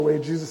way,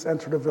 Jesus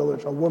entered a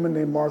village. A woman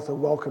named Martha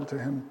welcomed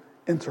him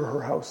into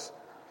her house.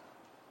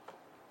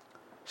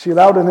 She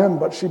allowed him in,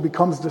 but she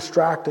becomes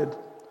distracted.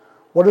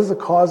 What is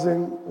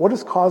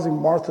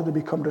causing Martha to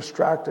become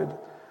distracted?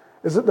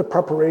 Is it the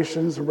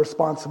preparations and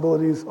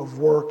responsibilities of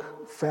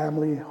work,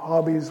 family,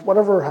 hobbies,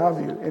 whatever have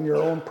you in your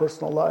own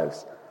personal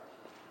lives?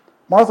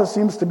 Martha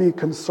seems to be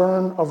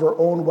concerned of her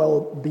own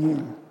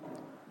well-being,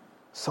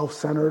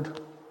 self-centered,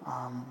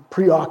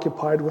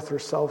 preoccupied with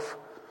herself.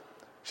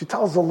 She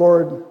tells the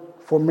Lord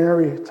for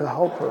Mary to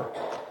help her.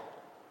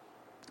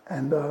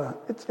 And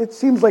it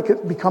seems like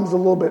it becomes a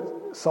little bit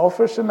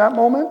selfish in that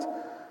moment,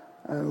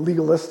 and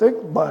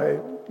legalistic by,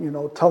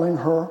 telling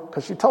her,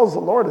 because she tells the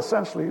Lord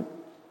essentially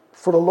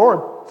for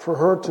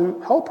her to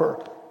help her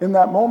in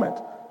that moment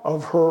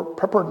of her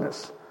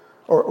preparedness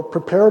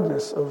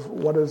of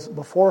what is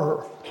before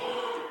her.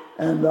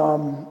 And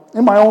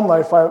in my own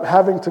life,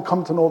 having to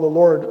come to know the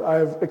Lord,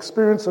 I've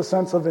experienced a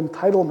sense of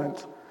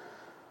entitlement,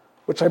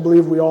 which I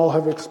believe we all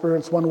have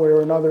experienced one way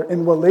or another,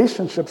 in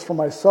relationships for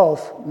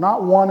myself,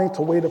 not wanting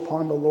to wait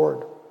upon the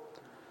Lord.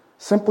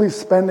 Simply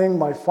spending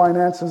my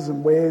finances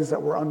in ways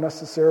that were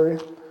unnecessary.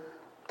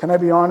 Can I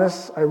be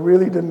honest? I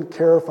really didn't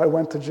care if I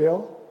went to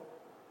jail.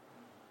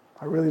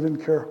 I really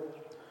didn't care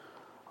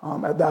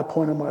at that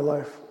point in my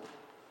life.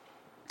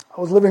 I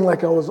was living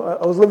like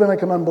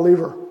an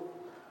unbeliever.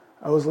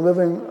 I was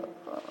living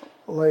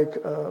like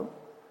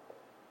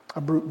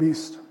a brute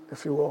beast,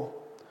 if you will.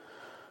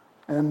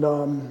 And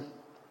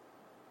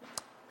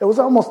it was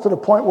almost to the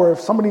point where if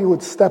somebody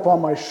would step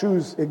on my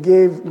shoes, it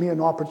gave me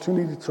an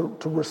opportunity to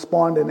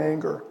respond in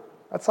anger.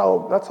 That's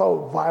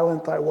how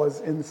violent I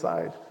was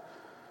inside.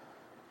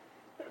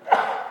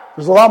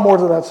 There's a lot more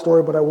to that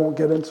story, but I won't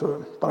get into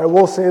it. But I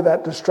will say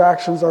that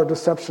distractions are a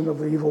deception of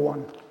the evil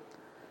one.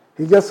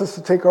 He gets us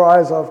to take our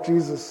eyes off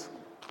Jesus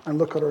and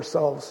look at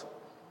ourselves.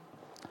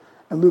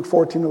 In Luke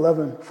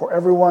 14:11, for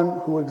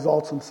everyone who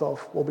exalts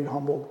himself will be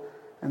humbled,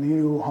 and he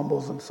who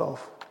humbles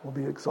himself will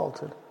be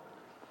exalted.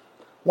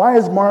 Why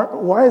is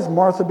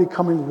Martha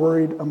becoming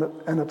worried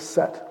and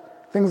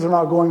upset? Things are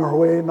not going her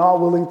way, not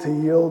willing to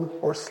yield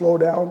or slow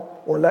down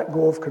or let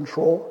go of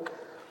control.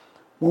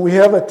 When we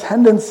have a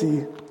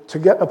tendency to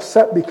get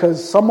upset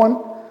because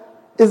someone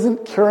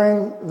isn't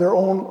carrying their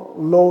own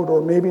load or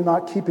maybe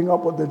not keeping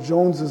up with the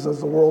Joneses,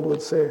 as the world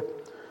would say.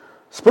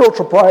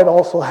 Spiritual pride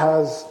also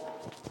has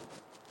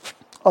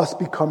us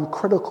become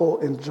critical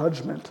in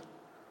judgment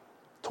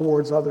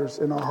towards others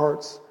in our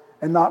hearts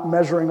and not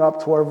measuring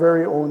up to our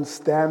very own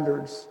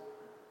standards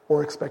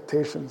or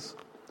expectations.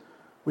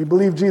 We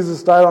believe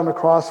Jesus died on the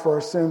cross for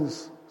our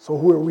sins, so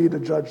who are we to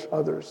judge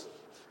others?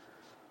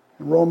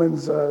 In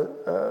Romans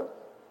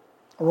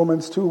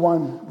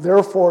 2:1,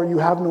 therefore you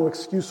have no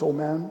excuse, O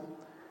man.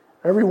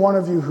 Every one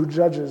of you who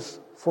judges,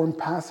 for in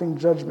passing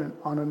judgment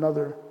on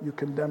another, you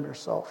condemn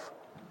yourself.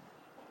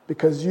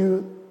 Because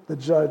you, the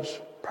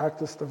judge,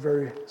 practice the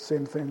very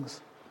same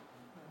things.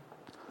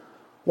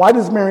 Why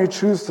does Mary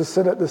choose to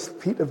sit at the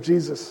feet of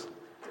Jesus?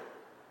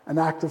 An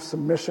act of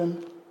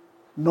submission,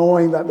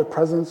 knowing that the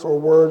presence or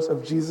words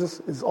of Jesus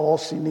is all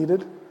she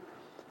needed.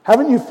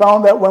 Haven't you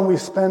found that when we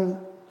spend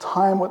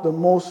time with the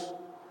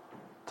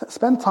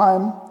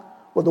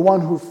one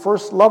who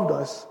first loved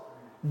us,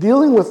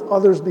 dealing with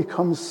others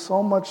becomes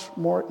so much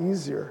more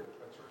easier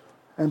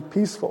and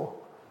peaceful,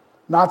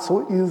 not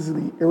so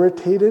easily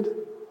irritated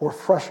or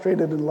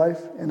frustrated in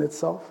life in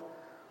itself?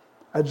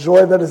 A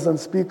joy that is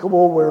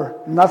unspeakable where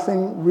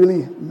nothing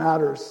really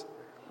matters.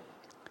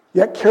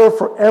 Yet care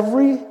for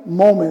every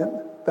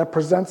moment that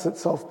presents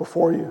itself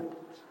before you.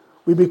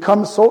 We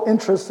become so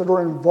interested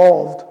or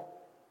involved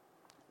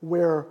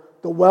where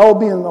the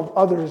well-being of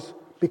others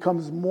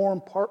becomes more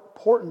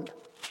important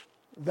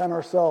than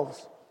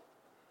ourselves.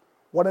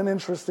 What an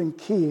interesting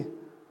key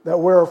that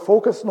where our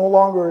focus no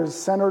longer is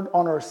centered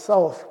on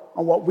ourselves,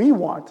 on what we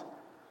want,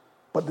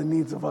 but the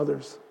needs of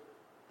others.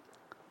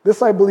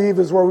 This, I believe,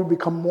 is where we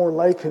become more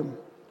like him,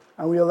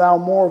 and we allow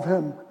more of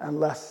him and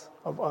less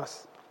of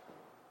us.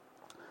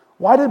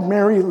 Why did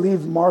Mary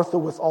leave Martha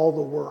with all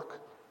the work?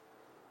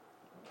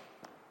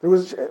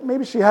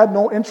 Maybe she had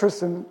no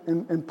interest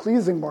in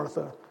pleasing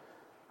Martha.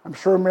 I'm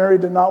sure Mary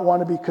did not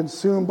want to be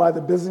consumed by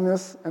the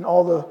busyness and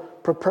all the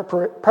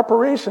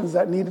preparations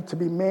that needed to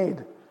be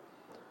made,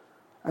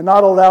 and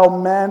not allow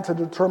man to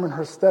determine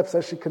her steps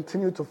as she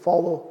continued to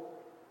follow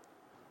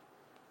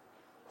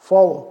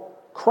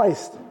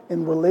Christ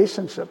in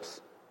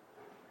relationships.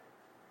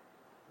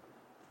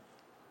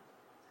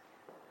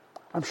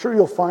 I'm sure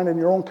you'll find in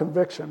your own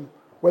conviction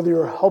whether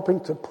you're helping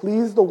to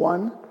please the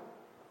one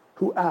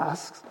who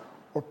asks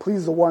or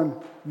please the one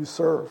you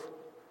serve.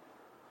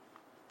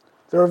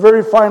 There are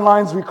very fine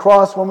lines we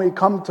cross when we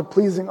come to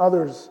pleasing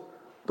others.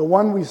 The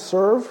one we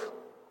serve,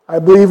 I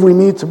believe we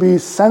need to be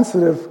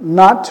sensitive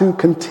not to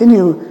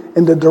continue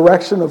in the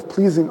direction of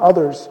pleasing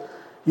others.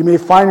 You may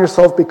find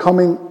yourself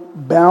becoming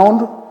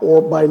bound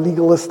or by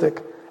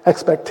legalistic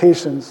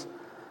expectations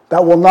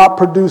that will not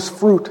produce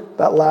fruit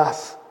that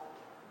lasts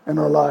in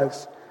our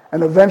lives,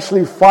 and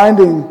eventually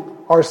finding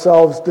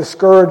ourselves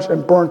discouraged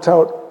and burnt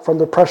out from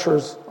the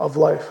pressures of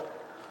life.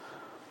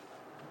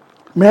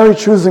 Mary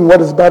choosing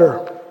what is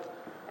better.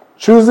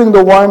 Choosing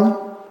the one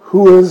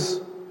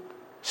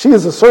she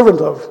is a servant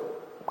of.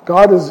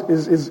 God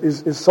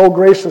is so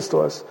gracious to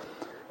us.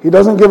 He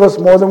doesn't give us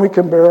more than we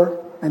can bear,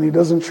 and He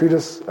doesn't treat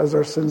us as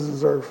our sins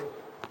deserve,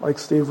 like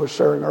Steve was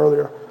sharing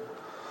earlier.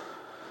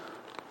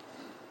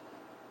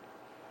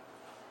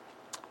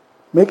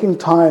 Making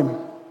time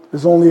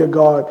is only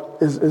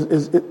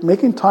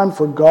making time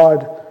for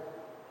God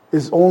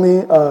is only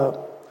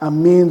a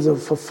means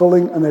of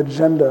fulfilling an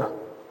agenda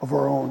of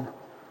our own.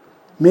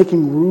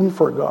 Making room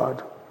for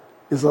God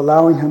is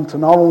allowing Him to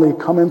not only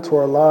come into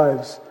our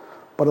lives,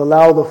 but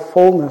allow the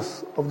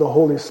fullness of the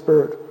Holy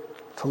Spirit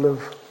to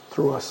live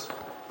through us.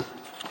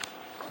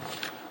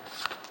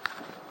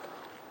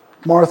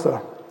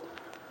 Martha.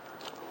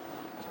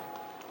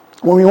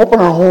 When we open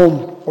our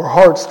home or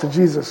hearts to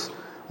Jesus,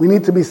 we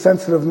need to be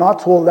sensitive not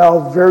to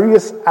allow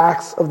various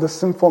acts of the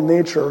sinful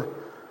nature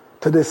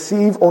to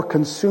deceive or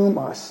consume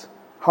us,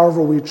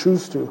 however we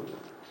choose to.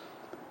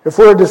 If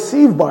we're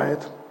deceived by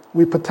it,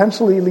 we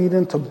potentially lead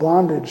into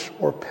bondage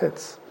or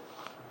pits.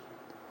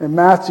 In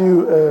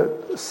Matthew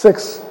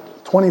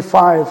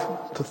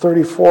 6:25 to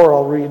 34,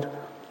 I'll read,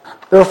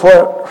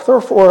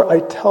 Therefore I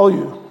tell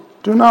you,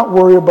 do not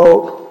worry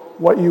about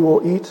what you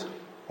will eat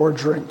or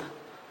drink,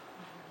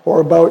 or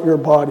about your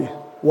body,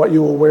 what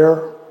you will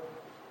wear.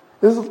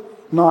 Is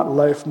not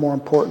life more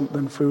important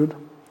than food,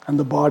 and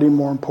the body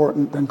more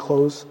important than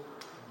clothes?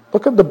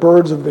 Look at the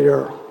birds of the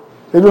air.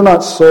 They do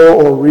not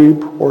sow or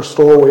reap or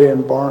store away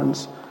in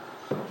barns,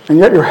 and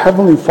yet your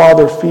heavenly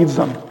Father feeds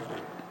them.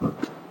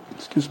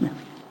 Excuse me.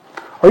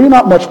 Are you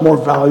not much more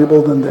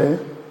valuable than they?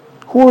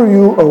 Who are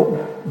you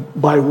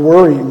by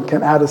worrying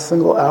can add a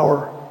single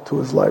hour to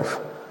his life?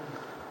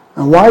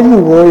 And why do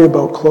you worry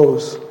about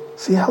clothes?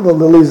 See how the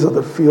lilies of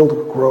the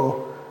field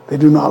grow. They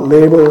do not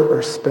labor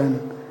or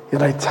spin.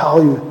 Yet I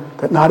tell you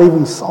that not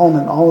even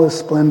Solomon in all his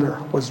splendor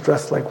was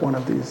dressed like one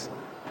of these.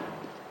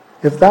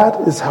 If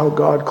that is how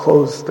God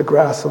clothes the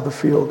grass of the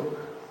field,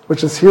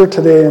 which is here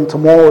today and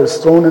tomorrow is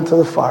thrown into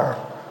the fire,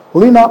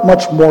 will He not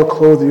much more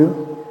clothe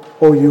you,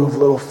 O you of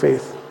little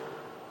faith?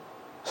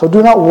 So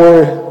do not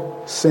worry,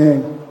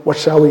 saying, what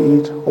shall we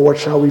eat, or what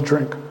shall we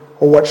drink,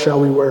 or what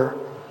shall we wear?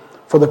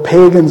 For the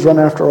pagans run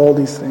after all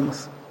these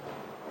things.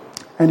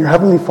 And your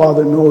heavenly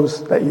Father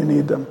knows that you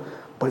need them.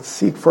 But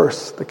seek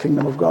first the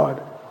kingdom of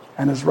God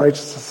and His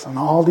righteousness, and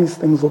all these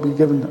things will be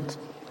given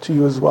to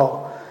you as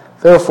well.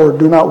 Therefore,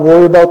 do not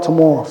worry about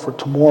tomorrow, for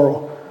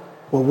tomorrow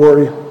will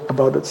worry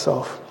about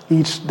itself.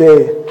 Each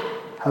day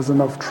has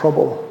enough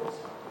trouble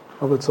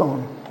of its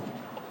own.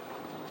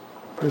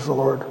 Praise the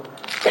Lord.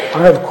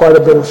 I have quite a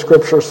bit of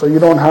scripture, so you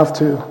don't have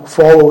to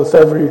follow with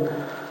every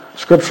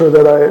scripture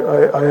that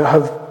I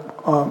have,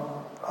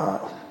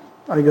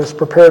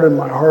 prepared in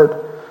my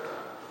heart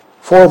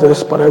for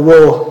this, but I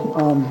will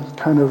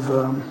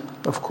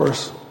of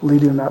course,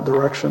 lead you in that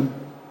direction.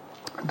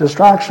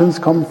 Distractions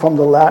come from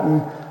the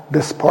Latin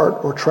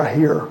dispart or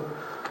trahere,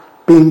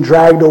 being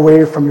dragged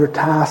away from your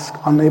task,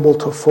 unable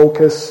to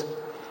focus.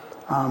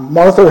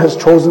 Martha has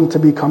chosen to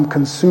become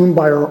consumed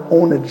by her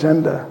own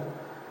agenda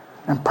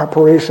and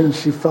preparations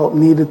she felt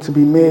needed to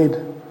be made,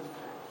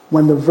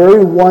 when the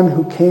very one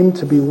who came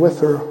to be with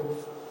her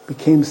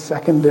became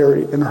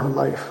secondary in her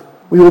life.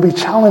 We will be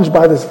challenged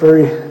by this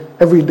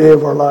every day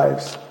of our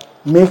lives,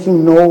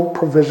 making no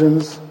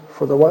provisions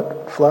for the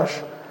what? Flesh.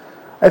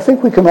 I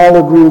think we can all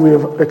agree we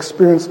have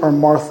experienced our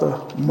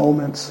Martha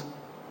moments.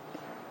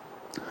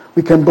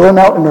 We can burn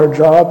out in our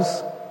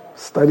jobs,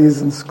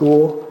 studies in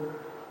school,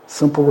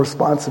 simple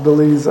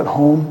responsibilities at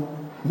home,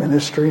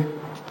 ministry.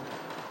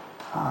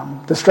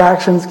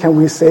 Distractions, can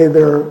we say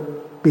there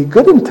be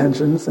good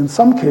intentions in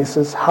some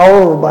cases,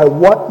 however, by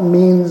what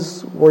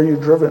means were you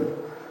driven?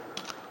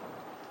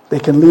 They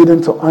can lead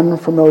into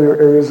unfamiliar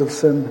areas of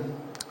sin,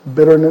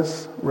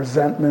 bitterness,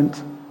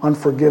 resentment,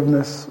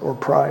 unforgiveness, or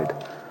pride.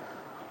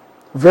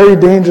 Very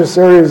dangerous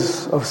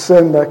areas of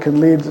sin that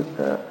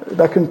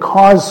can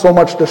cause so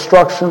much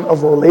destruction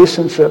of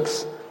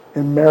relationships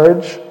in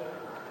marriage,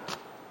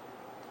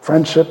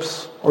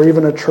 friendships, or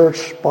even a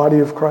church body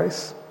of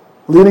Christ,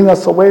 leading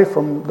us away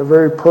from the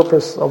very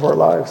purpose of our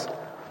lives.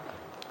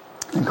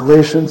 In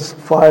Galatians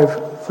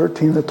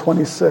 5:13 to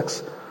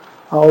 26,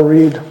 I'll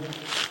read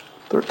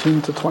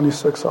 13 to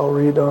 26.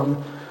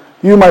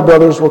 You, my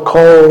brothers, were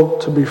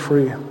called to be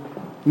free,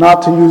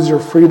 not to use your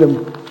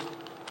freedom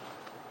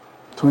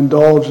to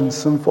indulge in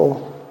sinful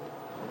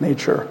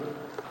nature.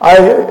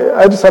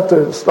 I just have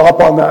to stop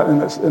on that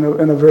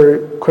in a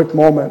very quick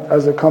moment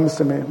as it comes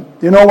to me.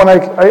 You know, when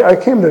I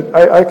came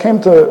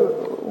to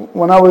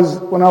when I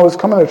was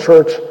coming to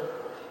church,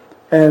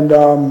 and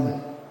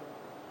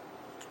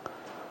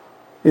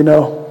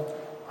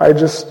I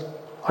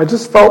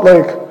just felt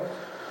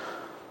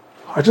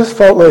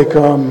like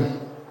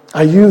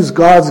I used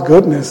God's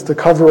goodness to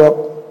cover up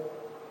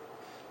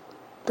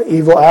the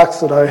evil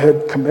acts that I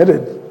had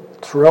committed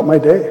throughout my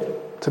day.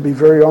 To be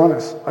very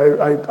honest,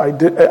 I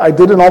did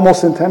it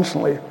almost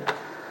intentionally.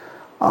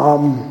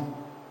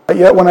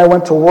 Yet when I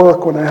went to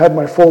work, when I had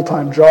my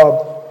full-time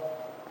job,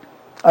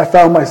 I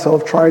found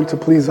myself trying to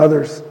please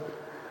others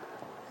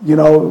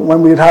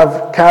When we'd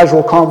have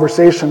casual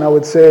conversation, I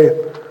would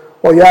say,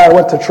 well, yeah, I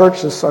went to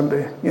church this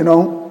Sunday,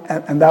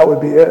 and that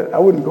would be it. I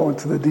wouldn't go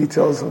into the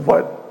details of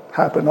what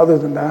happened other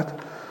than that.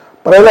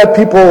 But I let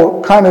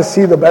people kind of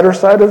see the better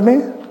side of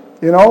me,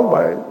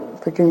 by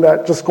thinking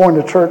that just going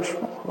to church,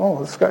 oh,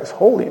 this guy's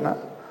holy, man.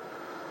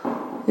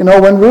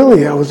 When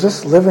really I was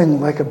just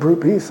living like a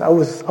brute beast. I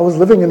was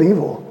living in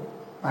evil.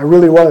 I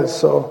really was.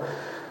 So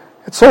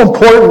it's so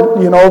important,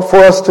 for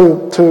us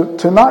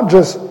to not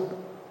just,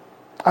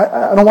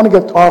 I don't want to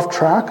get off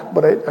track,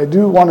 but I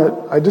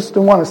just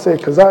do want to say,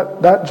 because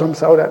that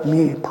jumps out at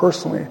me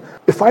personally.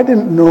 If I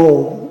didn't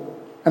know,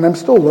 and I'm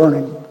still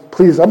learning,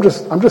 please, I'm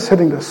just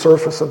hitting the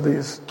surface of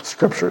these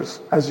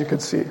scriptures, as you can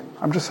see.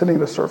 I'm just hitting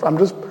the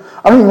surface.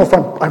 I don't even know if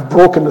I've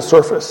broken the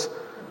surface.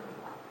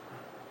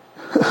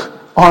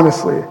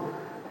 Honestly.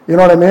 You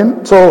know what I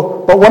mean?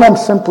 So, but what I'm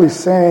simply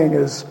saying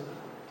is,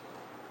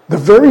 the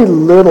very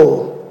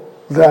little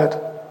that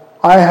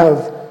I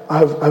have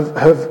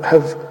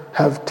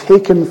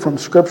taken from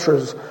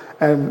scriptures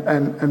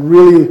and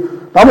really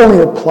not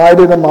only applied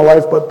it in my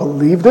life, but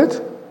believed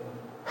it,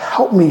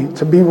 helped me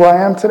to be where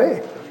I am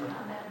today.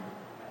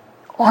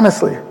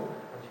 Honestly,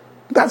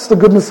 that's the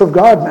goodness of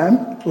God,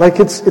 man. Like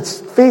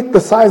it's faith the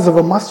size of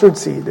a mustard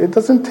seed. It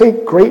doesn't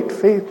take great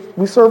faith.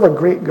 We serve a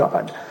great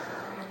God.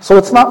 So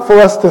it's not for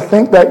us to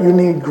think that you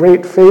need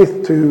great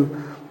faith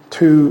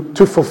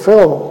to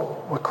fulfill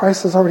what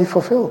Christ has already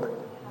fulfilled.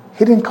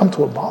 He didn't come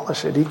to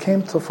abolish it. He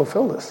came to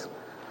fulfill this.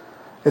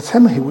 It's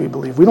Him who we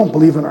believe. We don't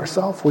believe in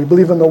ourselves. We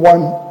believe in the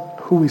one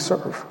who we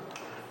serve,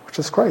 which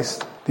is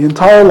Christ. The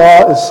entire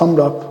law is summed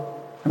up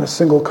in a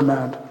single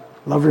command.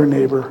 Love your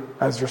neighbor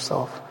as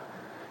yourself.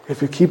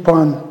 If you keep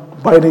on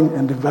biting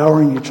and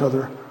devouring each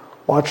other,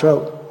 watch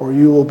out, or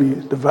you will be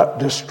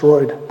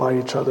destroyed by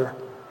each other.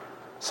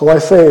 So I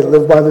say,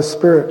 live by the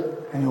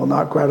Spirit, and you will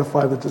not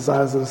gratify the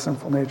desires of the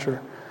sinful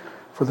nature.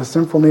 For the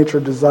sinful nature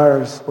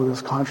desires what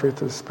is contrary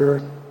to the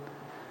Spirit,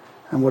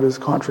 and what is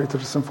contrary to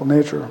the sinful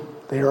nature.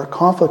 They are in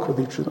conflict with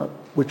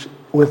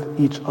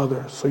each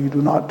other, so you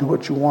do not do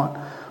what you want.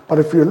 But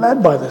if you're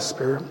led by the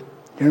Spirit,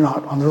 you're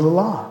not under the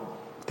law.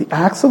 The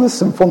acts of the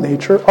sinful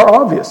nature are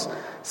obvious.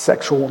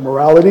 Sexual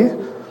immorality.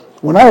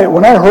 When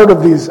I heard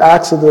of these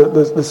acts of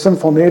the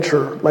sinful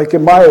nature, like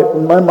in my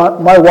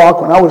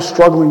walk, when I was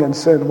struggling in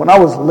sin, when I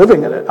was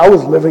living in it,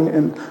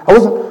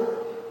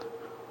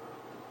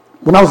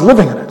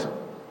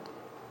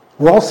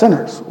 we're all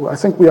sinners. I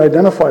think we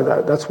identify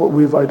that. That's what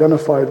we've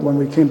identified when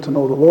we came to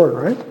know the Lord,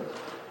 right?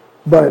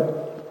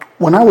 But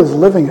when I was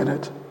living in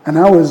it, and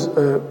I was,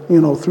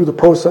 through the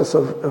process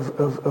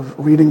of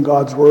reading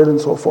God's Word and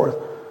so forth,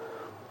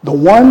 the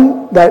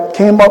one that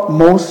came up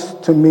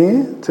most to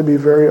me, to be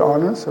very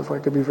honest, if I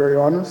could be very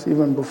honest,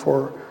 even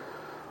before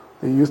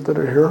the youth that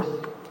are here,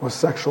 was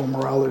sexual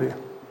morality.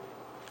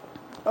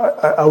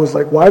 I was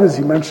like, why does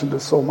he mention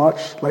this so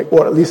much?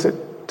 Or at least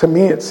to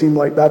me, it seemed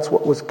like that's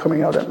what was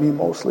coming out at me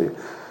mostly.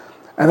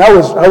 And I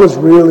was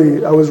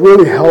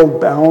really held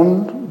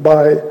bound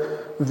by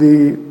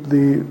the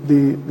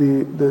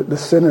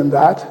sin in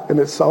that in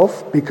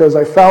itself, because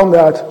I found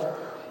that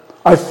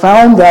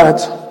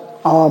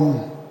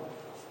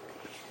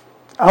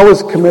I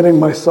was committing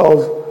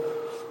myself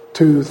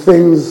to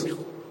things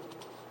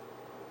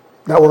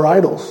that were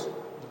idols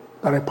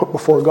that I put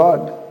before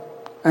God.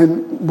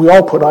 And we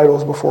all put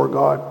idols before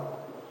God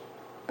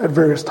at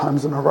various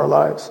times in our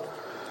lives.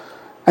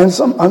 And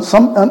some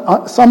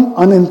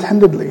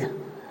unintendedly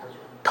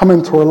come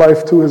into our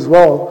life too as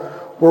well,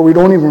 where we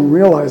don't even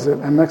realize it.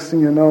 And next thing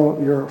you know,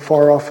 you're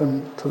far off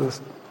into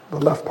the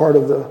left part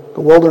of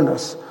the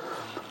wilderness.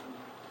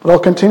 But I'll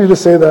continue to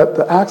say that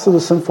the acts of the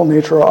sinful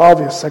nature are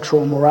obvious: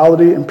 sexual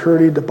immorality,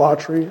 impurity,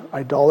 debauchery,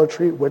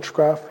 idolatry,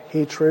 witchcraft,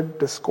 hatred,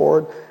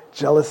 discord,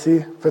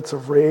 jealousy, fits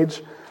of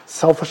rage,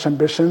 selfish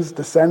ambitions,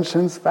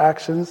 dissensions,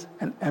 factions,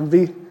 and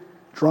envy,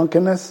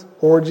 drunkenness,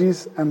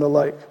 orgies, and the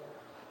like.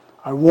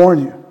 I warn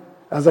you,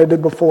 as I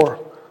did before,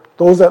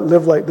 those that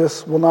live like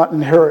this will not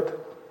inherit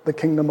the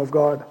kingdom of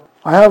God.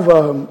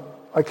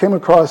 I came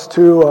across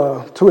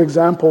two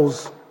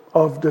examples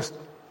of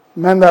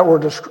men that were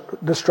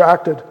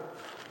distracted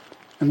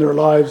in their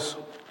lives,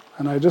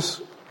 and I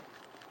just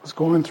was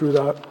going through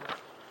that.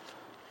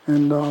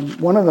 And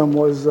one of them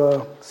was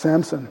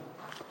Samson.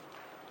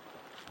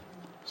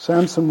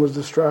 Samson was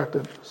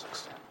distracted.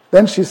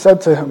 Then she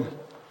said to him,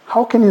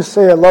 "How can you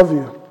say I love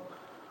you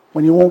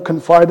when you won't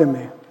confide in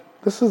me?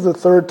 This is the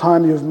third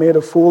time you've made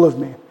a fool of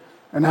me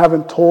and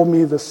haven't told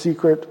me the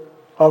secret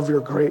of your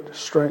great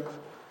strength."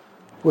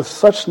 With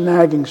such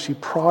nagging, she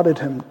prodded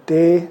him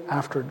day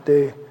after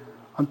day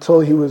until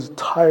he was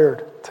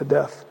tired to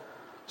death.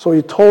 So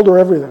he told her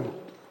everything.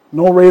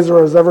 "No razor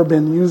has ever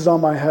been used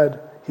on my head,"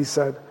 he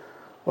said,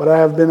 "but I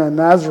have been a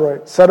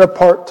Nazirite, set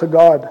apart to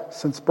God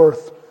since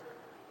birth.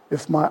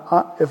 If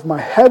my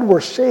head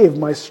were shaved,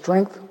 my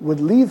strength would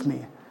leave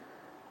me,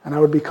 and I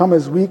would become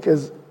as weak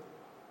as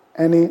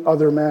any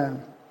other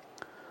man."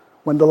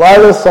 When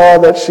Delilah saw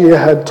that he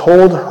had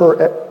told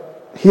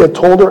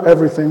her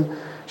everything,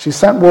 she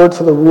sent word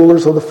to the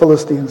rulers of the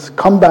Philistines,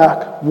 "Come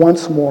back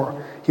once more.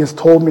 He has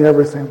told me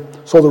everything."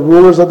 So the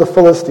rulers of the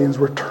Philistines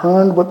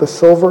returned with the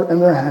silver in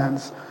their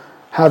hands,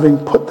 having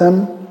put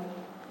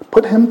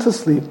him to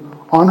sleep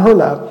on her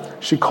lap.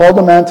 She called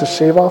the man to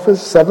shave off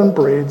his 7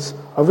 braids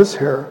of his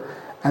hair,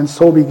 and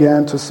so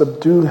began to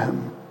subdue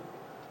him,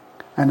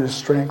 and his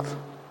strength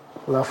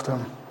left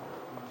him.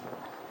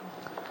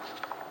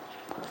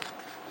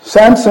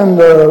 Samson,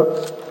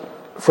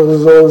 for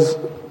those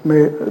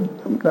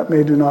that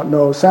may do not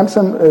know,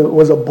 Samson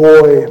was a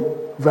boy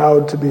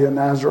vowed to be a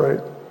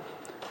Nazirite.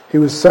 He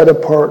was set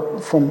apart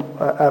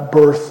at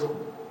birth.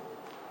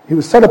 He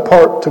was set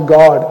apart to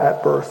God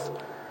at birth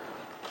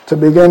to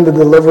begin the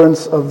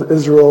deliverance of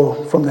Israel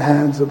from the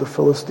hands of the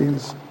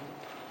Philistines,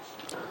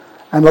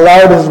 and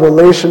allowed his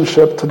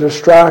relationship to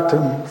distract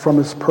him from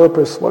his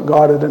purpose, what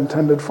God had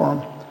intended for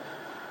him.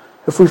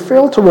 If we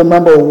fail to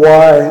remember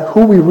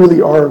who we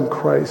really are in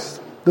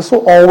Christ, this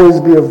will always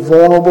be a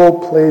vulnerable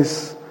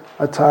place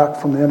attack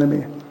from the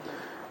enemy.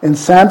 In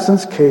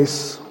Samson's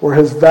case, where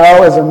his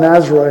vow as a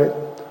Nazirite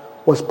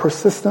was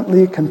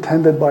persistently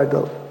contended by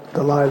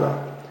Delilah,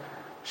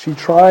 she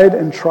tried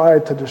and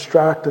tried to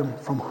distract him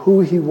from who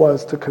he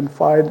was, to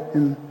confide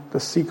in the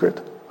secret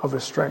of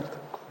his strength.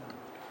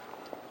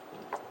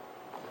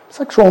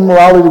 Sexual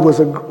immorality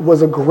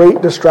was a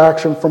great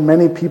distraction for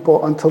many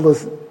people until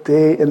this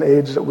day and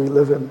age that we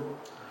live in.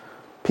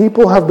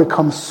 People have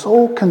become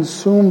so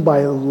consumed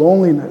by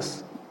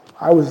loneliness.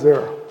 I was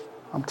there,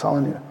 I'm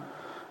telling you.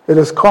 It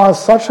has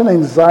caused such an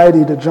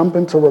anxiety to jump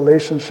into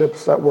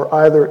relationships that were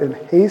either in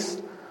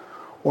haste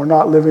or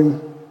not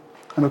living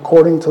and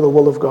according to the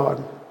will of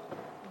God.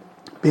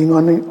 Being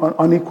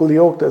unequally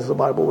yoked, as the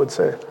Bible would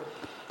say.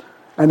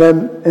 And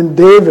then in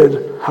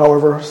David,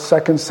 however,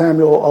 2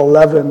 Samuel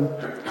 11,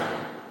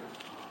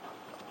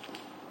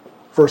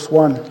 verse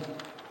 1,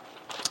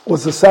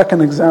 was the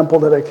second example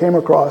that I came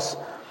across.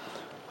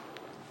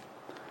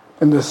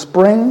 In the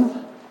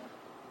spring,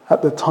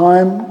 at the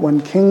time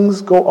when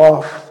kings go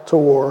off to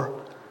war,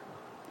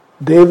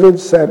 David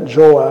sent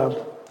Joab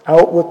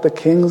out with the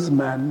king's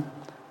men,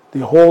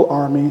 the whole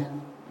army,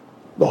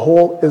 the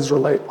whole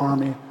Israelite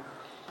army.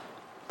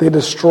 They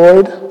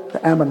destroyed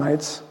the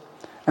Ammonites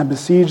and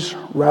besieged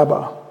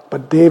Rabbah,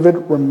 but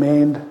David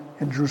remained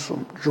in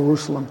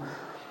Jerusalem.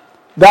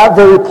 That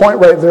very point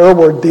right there,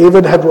 where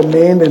David had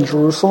remained in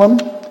Jerusalem,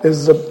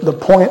 is the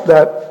point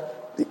that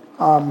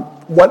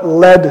what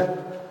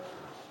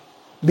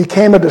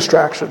became a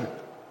distraction.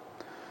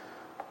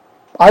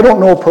 I don't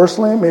know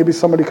personally, maybe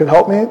somebody could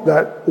help me,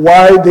 that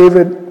why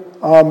David,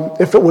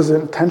 if it was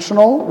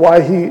intentional,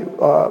 why he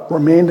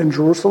remained in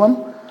Jerusalem.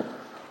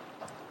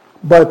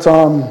 But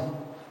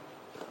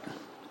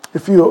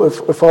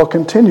if I'll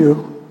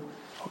continue,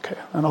 okay,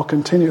 and I'll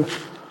continue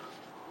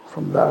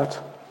from that.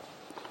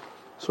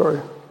 Sorry.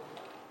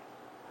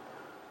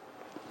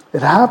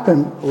 It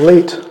happened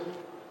late.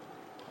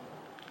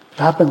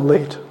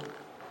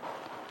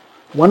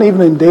 One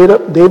evening,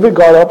 David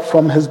got up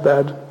from his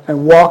bed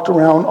and walked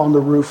around on the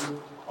roof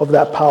of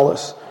that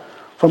palace.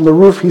 From the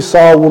roof, he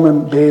saw a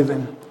woman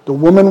bathing. The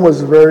woman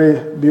was very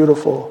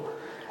beautiful,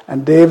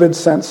 and David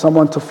sent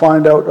someone to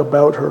find out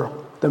about her.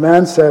 The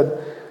man said,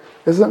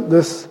 "Isn't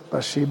this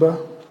Bathsheba,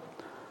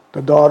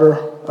 the daughter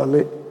of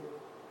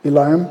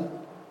Eliam,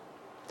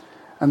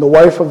 and the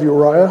wife of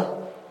Uriah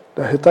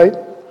the Hittite?"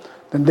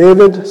 Then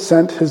David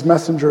sent his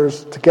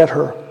messengers to get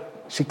her.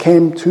 She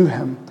came to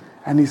him,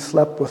 and he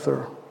slept with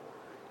her.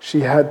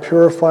 She had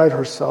purified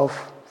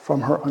herself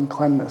from her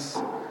uncleanness.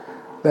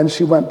 Then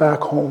she went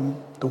back home.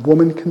 The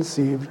woman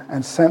conceived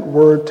and sent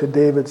word to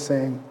David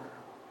saying,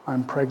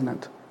 "I'm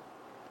pregnant."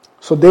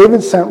 So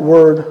David sent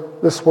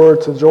this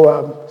word to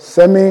Joab,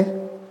 "Send me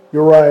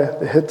Uriah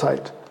the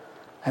Hittite."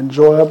 And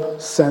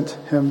Joab sent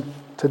him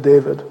to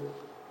David.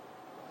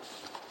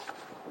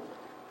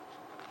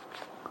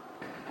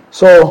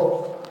 So,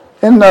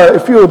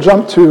 if you will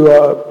jump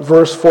to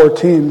verse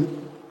 14,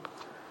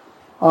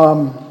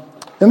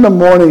 in the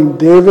morning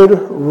David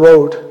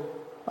wrote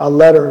a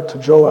letter to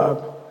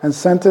Joab and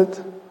sent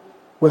it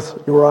with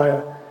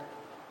Uriah.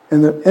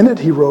 In it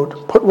he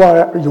wrote, "Put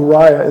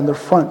Uriah in the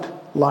front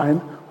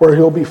line where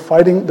he'll be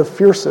fighting the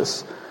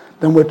fiercest,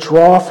 then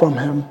withdraw from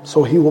him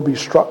so he will be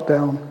struck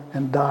down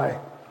and die."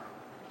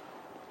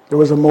 There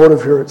was a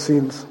motive here, it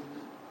seems.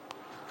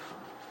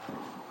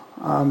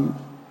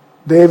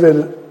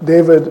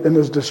 David, in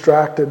his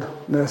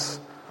distractedness,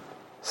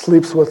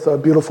 sleeps with a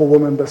beautiful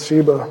woman,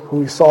 Bathsheba,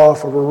 who he saw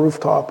off of a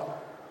rooftop.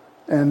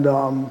 And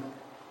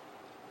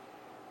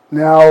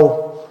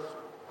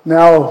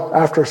now,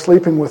 after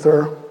sleeping with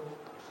her,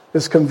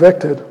 is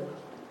convicted,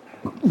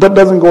 but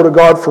doesn't go to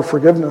God for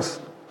forgiveness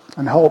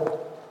and help.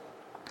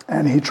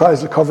 And he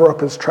tries to cover up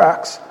his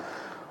tracks.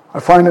 I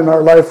find in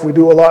our life, we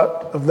do a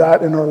lot of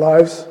that in our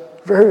lives.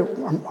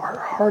 Our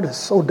heart is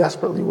so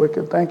desperately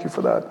wicked. Thank you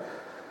for that.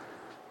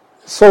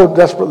 So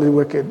desperately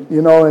wicked,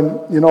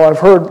 I've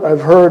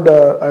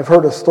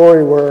heard a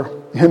story where,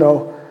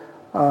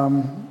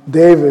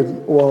 David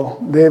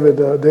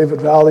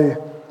Valley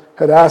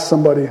had asked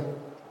somebody,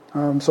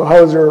 "So how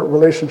is your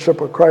relationship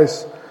with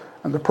Christ?"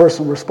 And the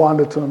person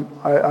responded to him,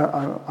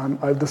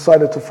 I've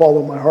decided to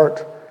follow my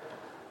heart.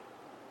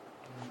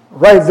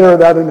 Right there,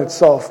 that in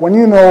itself. When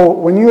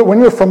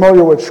you're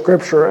familiar with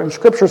Scripture, and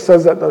Scripture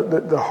says that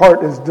the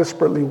heart is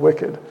desperately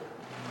wicked,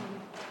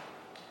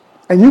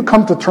 and you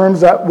come to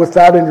terms with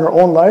that in your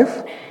own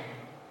life,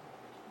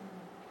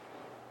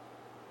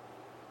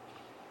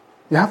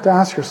 you have to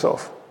ask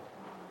yourself,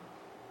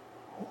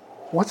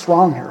 what's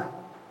wrong here?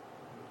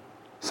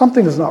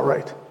 Something is not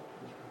right.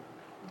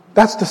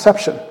 That's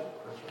deception.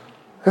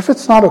 If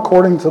it's not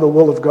according to the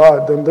will of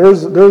God, then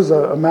there's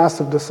a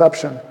massive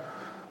deception.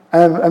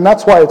 And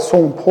that's why it's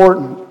so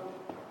important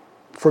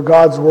for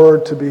God's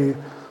word to be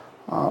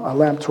a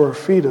lamp to our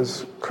feet,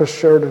 as Chris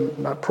shared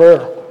in that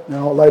prayer,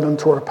 a light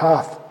unto our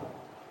path.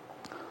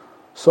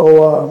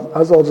 So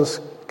as I'll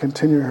just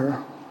continue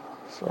here,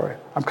 sorry,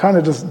 I'm kind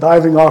of just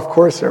diving off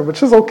course here,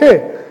 which is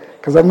okay,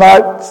 because I'm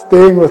not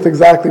staying with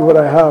exactly what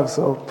I have,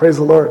 so praise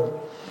the Lord.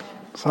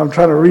 So I'm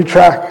trying to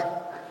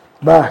retrack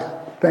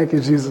back. Thank you,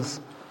 Jesus.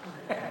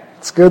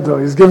 It's good though.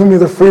 He's given me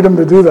the freedom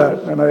to do that,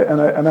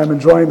 and I'm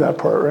enjoying that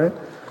part, right?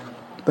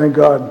 Thank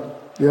God.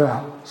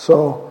 Yeah.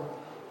 So,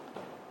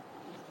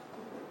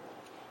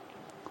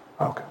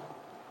 okay.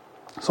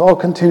 So I'll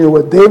continue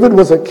with David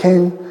was a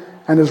king,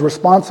 and his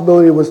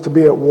responsibility was to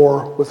be at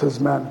war with his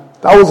men.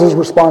 That was his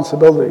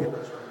responsibility.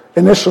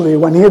 Initially,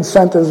 when he had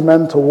sent his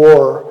men to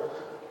war,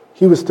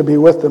 he was to be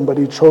with them, but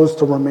he chose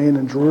to remain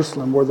in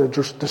Jerusalem where the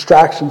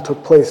distraction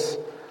took place.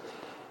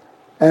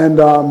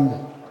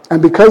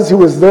 And because he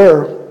was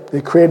there,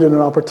 they created an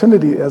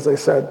opportunity, as I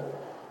said.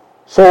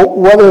 So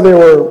whether they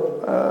were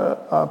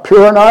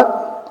pure or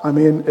not,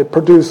 it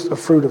produced a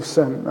fruit of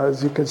sin,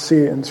 as you can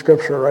see in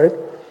Scripture, right?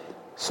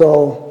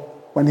 So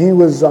when he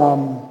was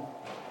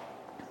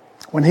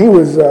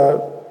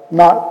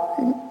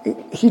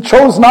he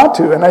chose not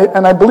to,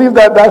 and I believe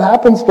that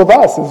happens with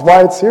us. Is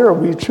why it's here.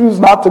 We choose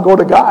not to go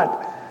to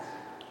God.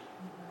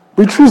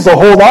 We choose to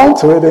hold on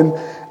to it,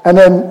 and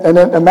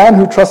then a man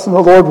who trusts in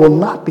the Lord will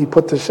not be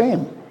put to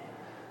shame.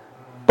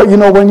 But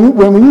when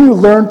you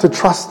learn to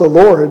trust the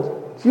Lord,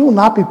 you will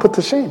not be put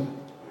to shame.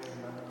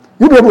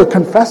 You'll be able to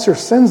confess your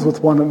sins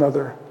with one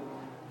another.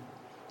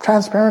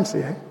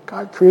 Transparency,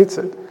 God creates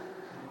it.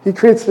 He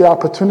creates the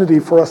opportunity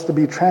for us to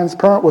be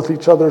transparent with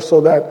each other so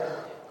that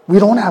we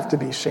don't have to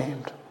be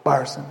shamed by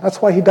our sin.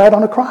 That's why he died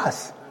on a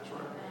cross.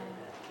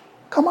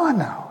 Come on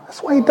now.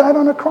 That's why he died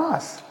on a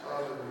cross.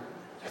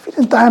 If he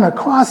didn't die on a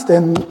cross,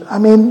 then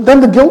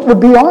the guilt would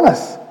be on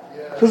us.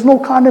 There's no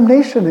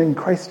condemnation in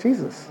Christ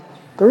Jesus.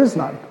 There is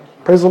none.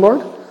 Praise the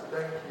Lord.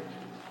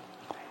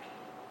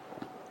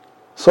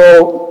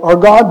 So our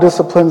God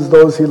disciplines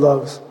those he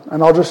loves.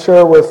 And I'll just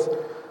share with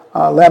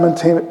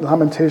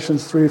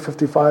Lamentations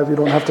 3:55, you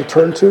don't have to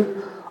turn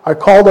to. I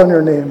called on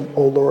your name,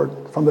 O Lord,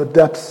 from the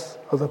depths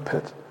of the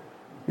pit.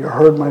 You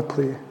heard my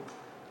plea.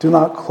 Do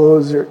not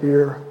close your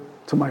ear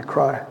to my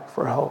cry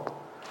for help.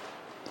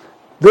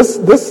 This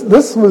was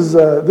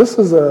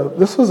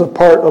a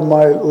part of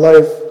my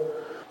life.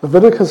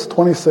 Leviticus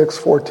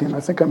 26:14.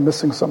 I think I'm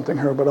missing something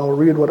here, but I'll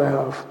read what I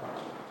have.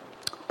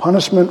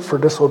 Punishment for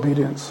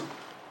disobedience.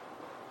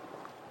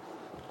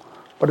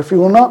 But if you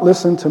will not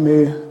listen to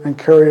me and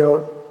carry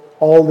out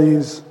all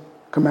these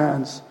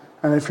commands,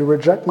 and if you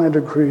reject my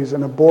decrees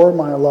and abhor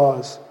my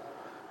laws,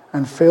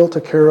 and fail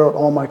to carry out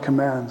all my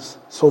commands,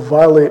 so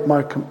violate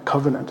my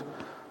covenant,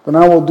 then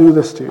I will do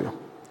this to you.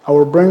 I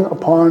will bring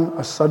upon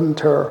a sudden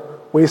terror,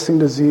 wasting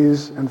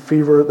disease and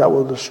fever that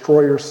will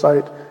destroy your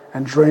sight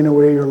and drain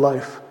away your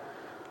life.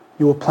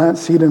 You will plant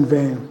seed in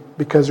vain,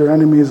 because your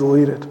enemies will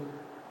eat it.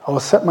 I will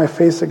set my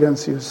face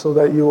against you, so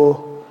that you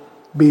will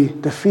be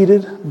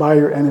defeated by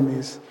your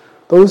enemies,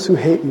 those who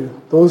hate you,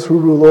 those who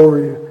rule over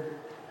you,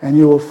 and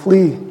you will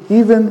flee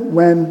even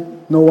when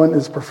no one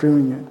is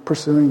pursuing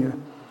you.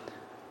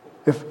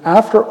 If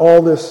after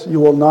all this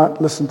you will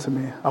not listen to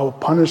me, I will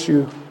punish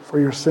you for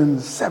your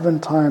sins 7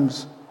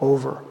 times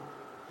over.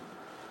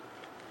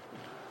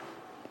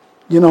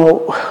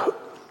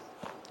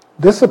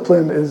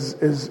 Discipline is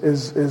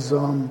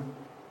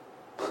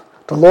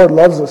the Lord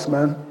loves us,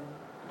 man.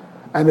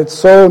 And it's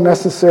so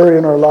necessary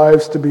in our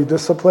lives to be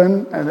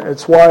disciplined, and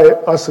it's why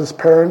us as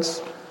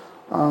parents,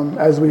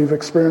 as we've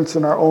experienced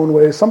in our own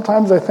way,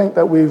 sometimes I think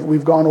that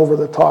we've gone over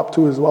the top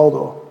too as well,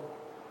 though.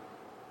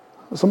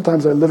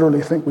 Sometimes I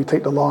literally think we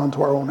take the law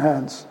into our own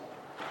hands.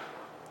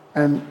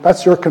 And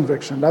that's your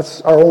conviction.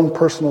 That's our own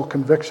personal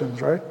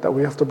convictions, right? That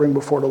we have to bring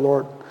before the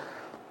Lord.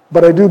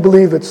 But I do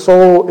believe it's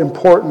so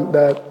important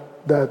that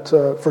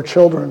for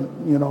children,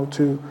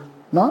 to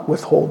not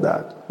withhold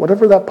that.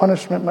 Whatever that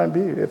punishment might be,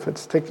 if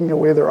it's taking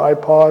away their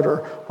iPod or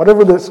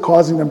whatever that's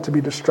causing them to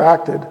be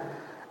distracted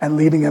and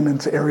leading them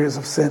into areas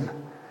of sin,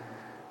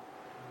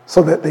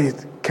 so that they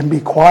can be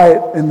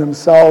quiet in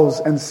themselves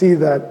and see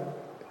that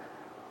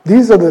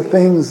these are the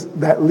things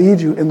that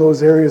lead you in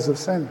those areas of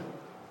sin.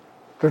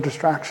 They're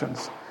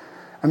distractions.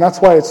 And that's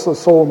why it's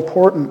so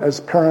important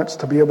as parents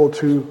to be able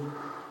to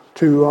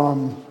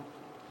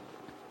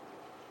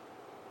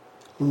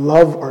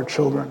love our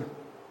children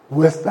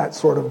with that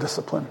sort of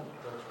discipline.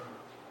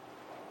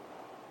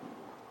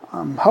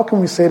 How can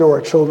we say to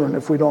our children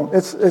if we don't?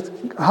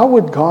 How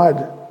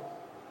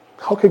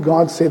could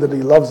God say that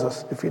he loves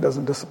us if he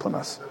doesn't discipline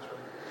us?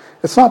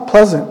 It's not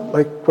pleasant,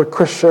 like what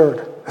Chris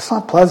shared. It's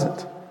not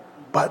pleasant.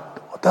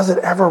 But does it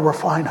ever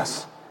refine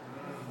us?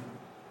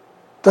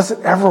 Does it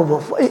ever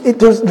refine?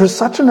 There's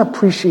such an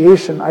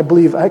appreciation, I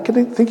believe. I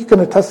think you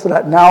can attest to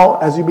that now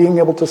as you being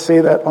able to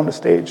say that on the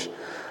stage.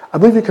 I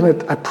believe you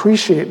can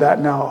appreciate that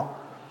now.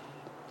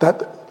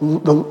 That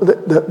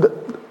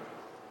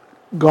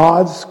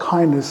God's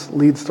kindness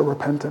leads to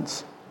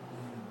repentance.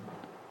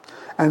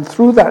 And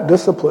through that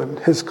discipline,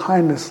 his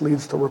kindness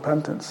leads to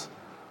repentance.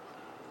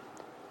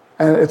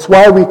 And it's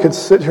why we could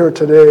sit here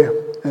today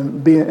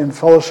and be in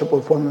fellowship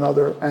with one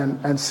another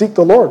and seek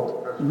the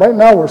Lord. Right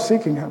now we're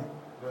seeking him.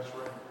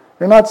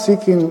 You're not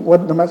seeking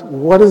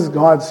what is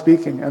God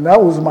speaking? And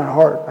that was my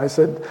heart. I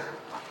said,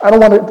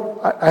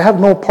 I have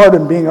no part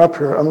in being up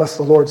here unless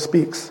the Lord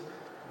speaks.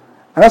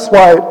 And that's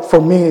why,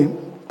 for me,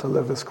 to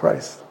live is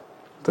Christ,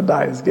 to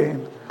die is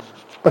gain.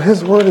 But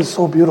his word is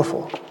so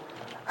beautiful.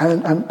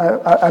 And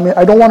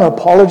I don't want to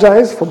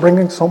apologize for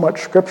bringing so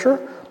much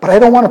scripture, but I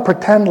don't want to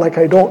pretend like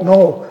I don't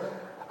know.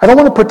 I don't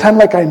want to pretend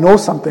like I know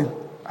something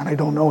and I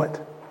don't know it.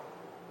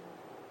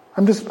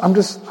 This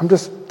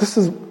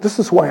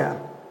is who I am.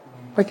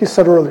 Like you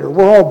said earlier,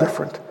 we're all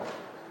different.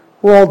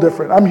 We're all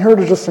different. I'm here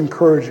to just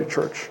encourage you,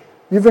 church.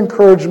 You've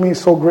encouraged me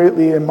so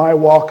greatly in my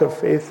walk of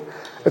faith.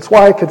 It's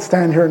why I could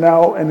stand here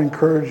now and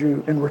encourage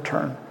you in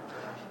return.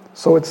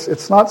 So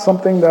it's not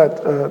something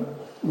that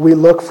we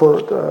look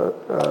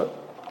for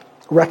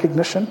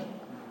recognition.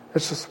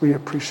 It's just we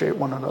appreciate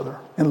one another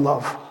in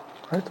love,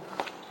 right?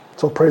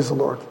 So praise the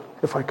Lord.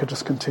 If I could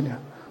just continue.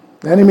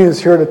 The enemy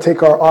is here to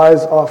take our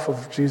eyes off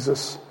of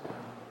Jesus,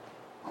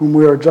 whom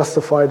we are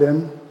justified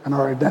in, and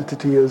our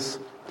identity is.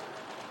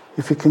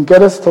 If he can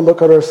get us to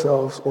look at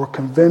ourselves or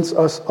convince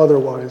us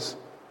otherwise,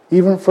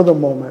 even for the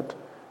moment,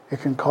 it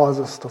can cause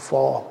us to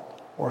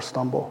fall or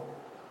stumble.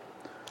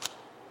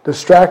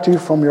 Distract you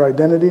from your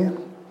identity.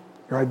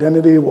 Your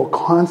identity will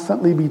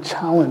constantly be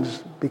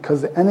challenged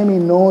because the enemy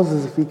knows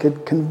as if he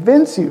could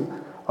convince you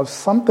of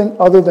something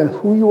other than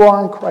who you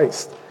are in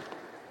Christ,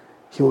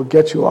 he will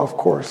get you off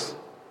course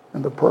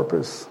in the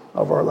purpose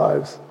of our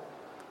lives.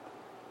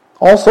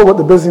 Also, with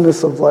the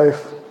busyness of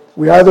life,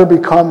 we either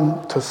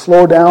become to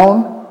slow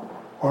down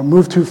or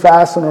move too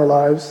fast in our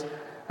lives.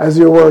 As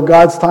you're aware,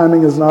 God's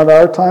timing is not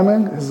our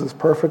timing. His is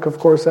perfect, of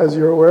course, as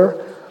you're aware.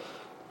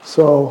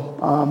 So,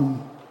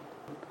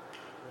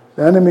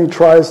 the enemy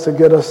tries to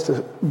get us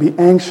to be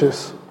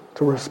anxious,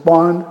 to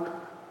respond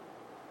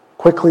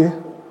quickly,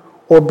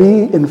 or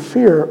be in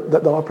fear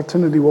that the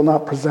opportunity will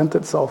not present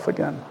itself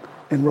again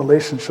in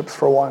relationships,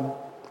 for one,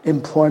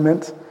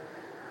 employment.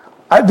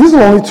 These are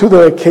the only two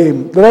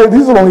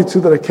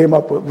that I came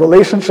up with: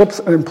 relationships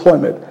and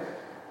employment.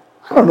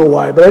 I don't know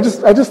why, but I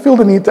just feel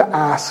the need to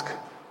ask.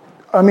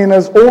 I mean,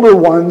 as older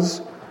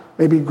ones,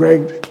 maybe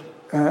Greg,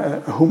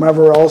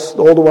 whomever else,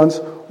 the older ones,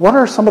 what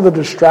are some of the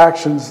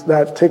distractions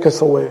that take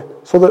us away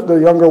so that the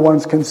younger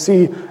ones can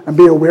see and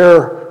be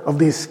aware of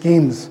these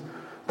schemes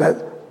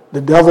that the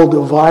devil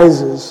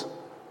devises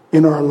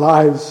in our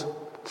lives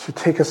to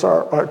take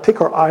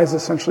our eyes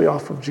essentially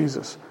off of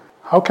Jesus?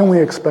 How can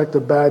we expect a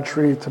bad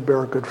tree to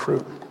bear good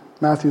fruit?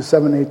 Matthew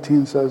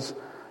 7:18 says,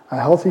 "A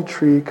healthy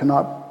tree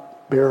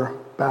cannot bear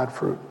bad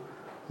fruit,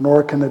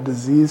 nor can a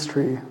diseased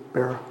tree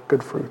bear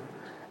good fruit.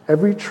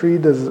 Every tree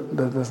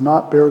that does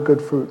not bear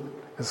good fruit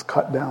is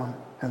cut down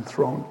and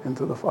thrown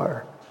into the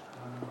fire."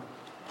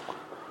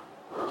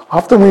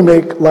 Often we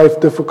make life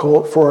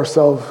difficult for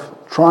ourselves,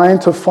 trying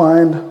to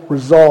find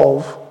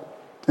resolve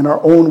in our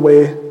own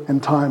way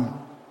and time,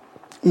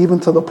 even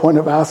to the point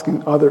of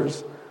asking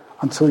others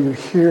until you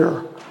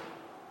hear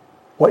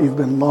what you've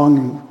been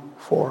longing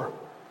for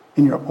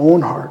in your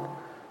own heart,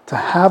 to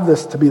have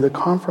this to be the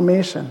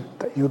confirmation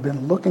that you've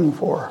been looking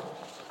for.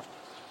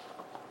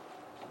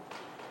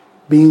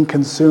 Being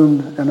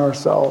consumed in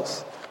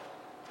ourselves.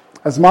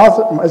 As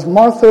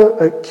Martha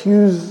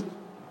accused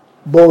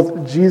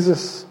both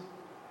Jesus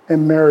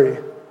and Mary,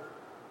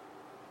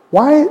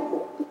 why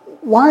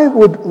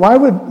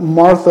would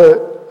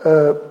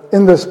Martha,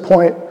 in this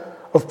point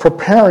of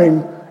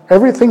preparing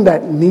everything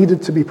that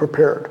needed to be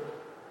prepared?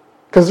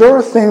 Because there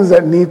are things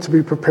that need to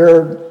be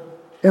prepared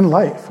in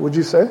life, would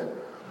you say?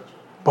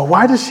 But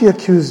why does she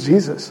accuse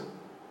Jesus?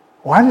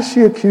 Why does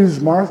she accuse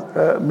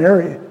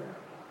Mary?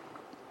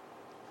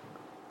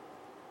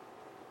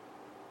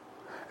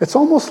 It's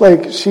almost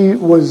like she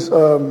was,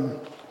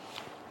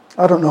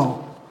 I don't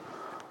know.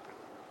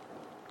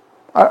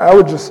 I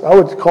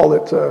would call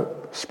it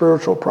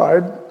spiritual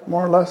pride,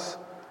 more or less.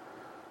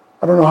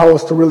 I don't know how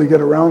else to really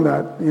get around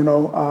that.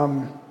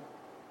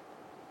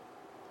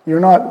 You're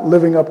not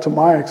living up to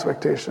my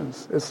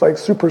expectations. It's like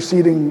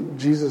superseding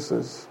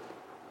Jesus's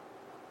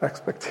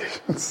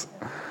expectations.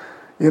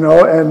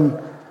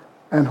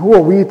 And who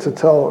are we to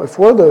tell? If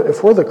we're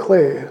the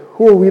clay,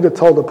 who are we to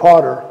tell the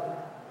potter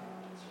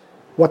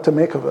what to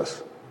make of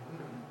us?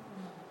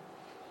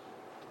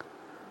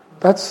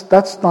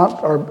 That's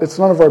not it's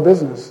none of our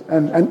business,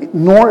 and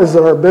nor is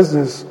it our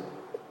business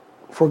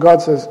For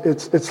God says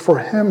it's for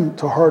him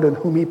to harden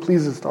whom he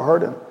pleases to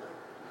harden.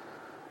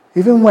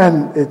 Even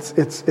when it's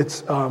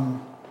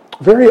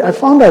very, I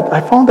found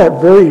that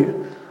very,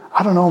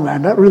 I don't know,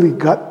 man, that really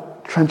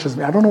gut trenches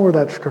me. I don't know where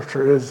that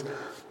scripture is,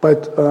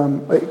 but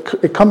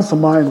it comes to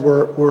mind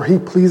where he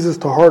pleases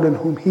to harden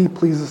whom he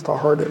pleases to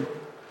harden.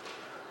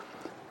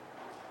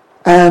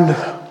 And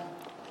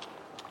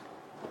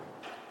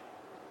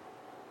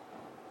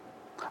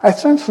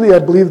essentially, I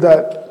believe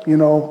that,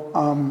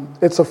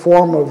 it's a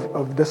form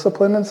of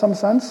discipline in some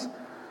sense,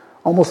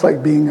 almost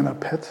like being in a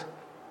pit.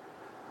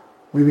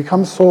 We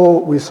become so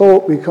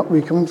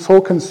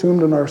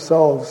consumed in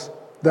ourselves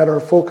that our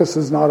focus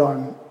is not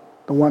on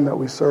the one that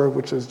we serve,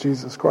 which is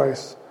Jesus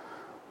Christ.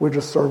 We're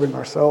just serving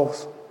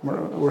ourselves.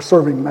 We're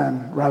serving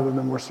men rather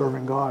than we're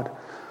serving God.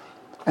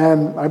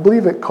 And I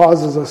believe it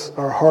causes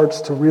our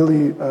hearts to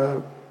really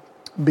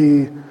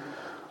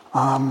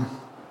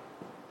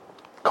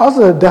causes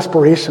a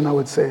desperation, I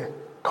would say.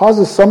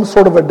 Causes some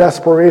sort of a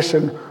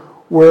desperation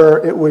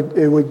where it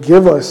would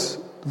give us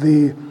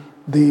the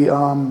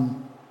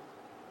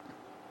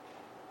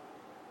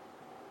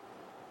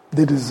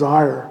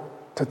desire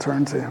to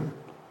turn to him,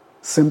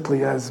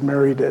 simply as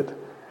Mary did.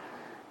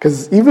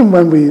 Because even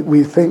when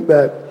we think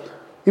that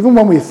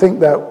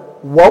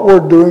what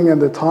we're doing in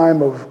the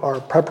time of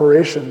our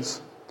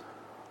preparations,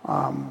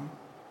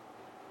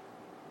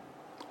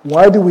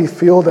 why do we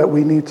feel that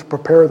we need to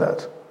prepare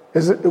that?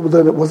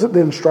 Was it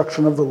the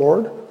instruction of the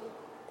Lord?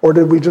 Or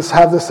did we just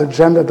have this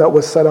agenda that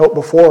was set out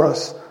before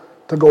us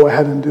to go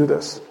ahead and do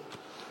this?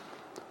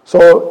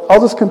 So I'll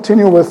just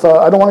continue with,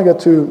 I don't want to get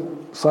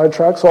too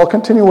sidetracked, so I'll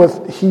continue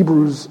with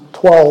Hebrews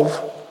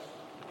 12.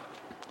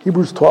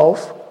 Hebrews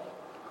 12,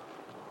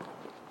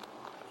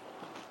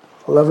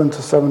 11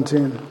 to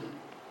 17.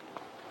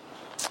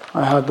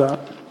 I had that.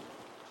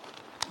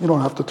 You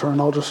don't have to turn.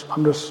 I'm just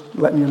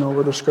letting you know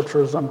where the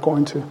scripture is I'm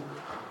going to.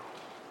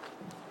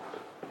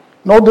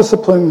 No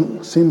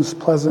discipline seems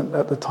pleasant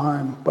at the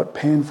time, but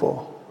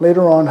painful.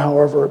 Later on,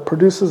 however, it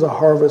produces a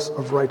harvest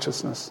of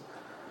righteousness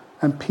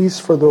and peace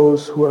for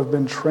those who have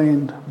been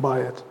trained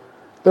by it.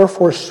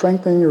 Therefore,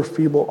 strengthen your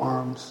feeble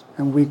arms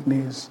and weak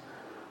knees.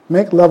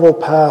 Make level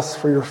paths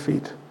for your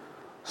feet,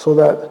 so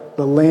that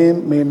the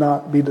lame may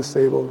not be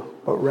disabled,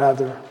 but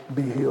rather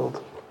be healed.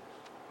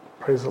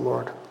 Praise the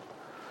Lord.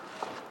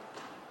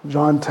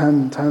 John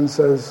 10:10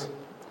 says,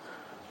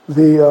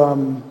 the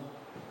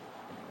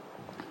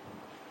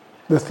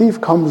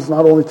thief comes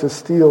not only to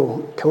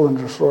steal, kill, and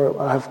destroy.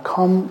 I have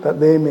come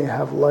that they may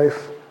have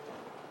life,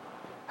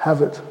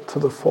 have it to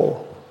the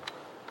full.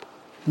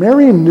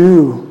 Mary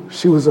knew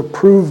she was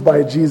approved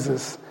by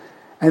Jesus,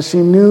 and she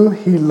knew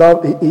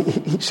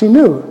she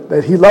knew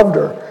that he loved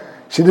her.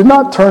 She did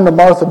not turn to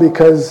Martha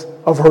because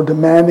of her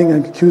demanding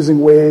and accusing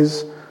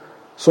ways,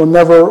 so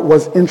never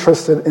was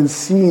interested in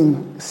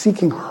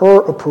seeking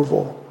her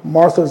approval,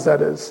 Martha's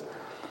that is.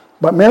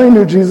 But Mary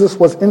knew Jesus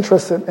was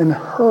interested in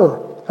her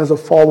as a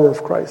follower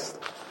of Christ.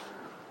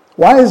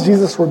 Why is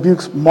Jesus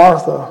rebukes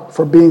Martha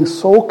for being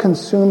so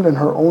consumed in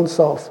her own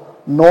self,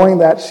 knowing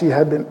that she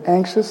had been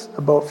anxious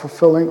about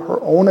fulfilling her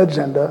own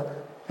agenda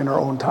in her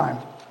own time?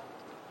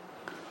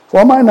 For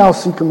am I now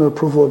seeking the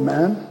approval of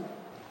man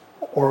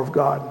or of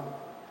God?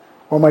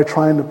 Or am I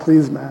trying to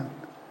please man?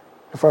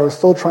 If I was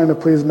still trying to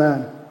please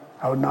man,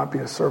 I would not be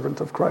a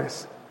servant of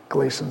Christ.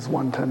 Galatians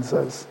 1:10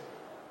 says.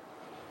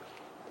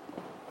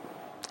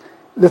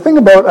 The thing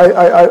about,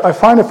 I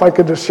find if I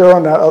could just share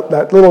on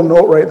that little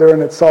note right there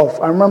in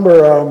itself, I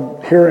remember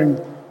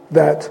hearing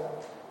that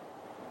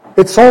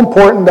it's so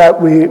important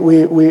that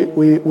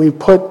we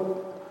put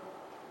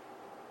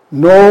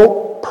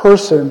no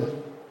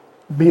person,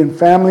 be in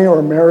family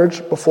or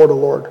marriage, before the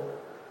Lord.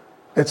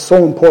 It's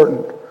so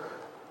important.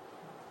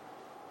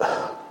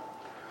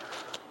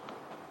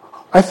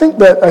 I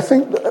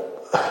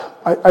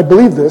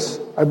believe this.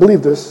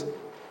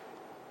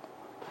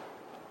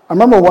 I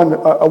remember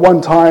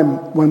one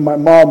time when my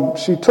mom,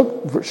 she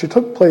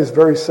took place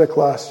very sick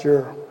last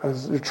year,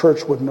 as the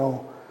church would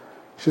know.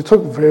 She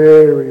took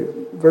very,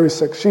 very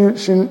sick.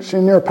 She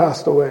near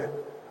passed away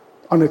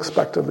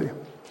unexpectedly.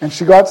 And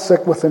she got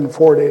sick within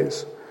 4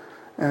 days.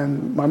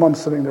 And my mom's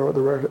sitting there with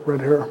the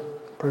red hair.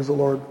 Praise the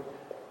Lord.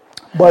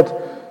 But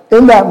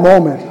in that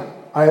moment,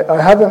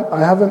 I've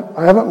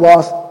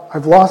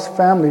lost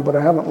family, but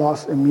I haven't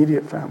lost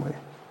immediate family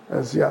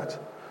as yet.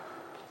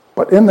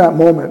 But in that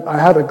moment, I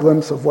had a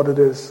glimpse of what it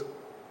is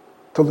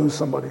to lose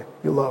somebody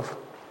you love.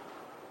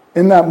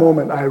 In that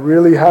moment, I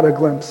really had a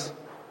glimpse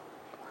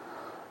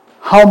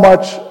how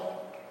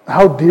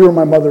dear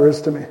my mother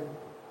is to me.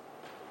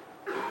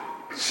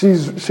 She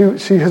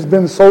has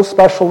been so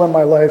special in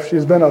my life.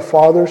 She's been a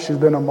father. She's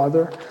been a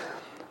mother.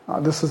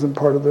 This isn't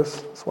part of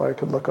this. That's why I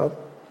could look up.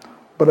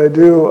 But I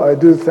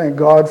do thank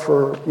God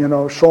for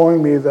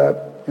showing me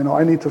that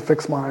I need to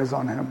fix my eyes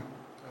on Him,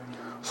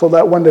 so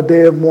that when the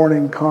day of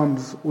mourning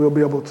comes, we'll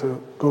be able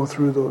to go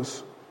through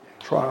those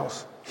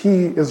trials.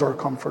 He is our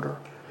comforter.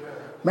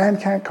 Man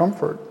can't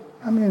comfort.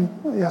 I mean,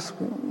 yes,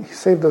 He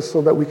saved us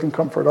so that we can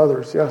comfort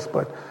others, yes,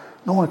 but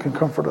no one can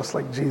comfort us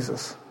like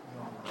Jesus.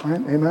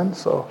 Right? Amen?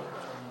 So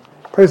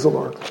Praise the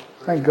Lord.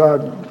 Thank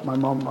God my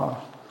mom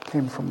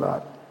came from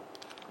that.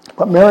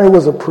 But Mary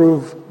was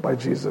approved by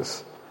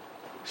Jesus.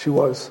 She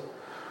was.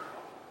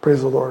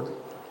 Praise the Lord.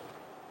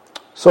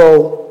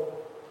 So,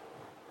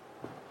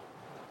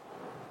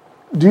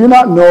 do you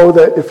not know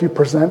that if you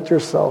present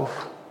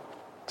yourself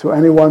to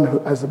anyone who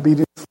as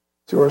obedient,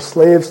 you are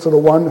slaves to the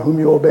one whom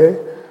you obey,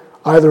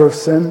 either of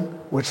sin,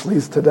 which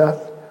leads to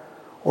death,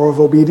 or of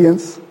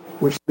obedience,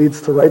 which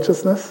leads to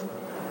righteousness?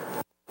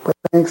 But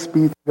thanks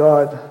be to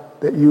God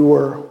that you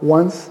were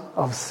once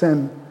of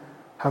sin,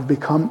 have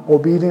become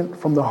obedient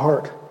from the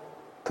heart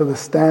to the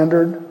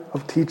standard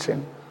of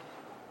teaching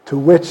to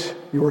which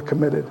you were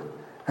committed,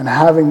 and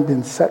having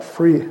been set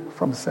free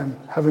from sin,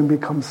 having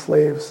become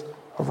slaves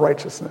of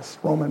righteousness.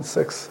 Romans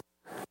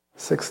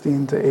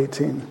 6:16 to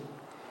 18.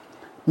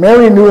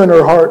 Mary knew in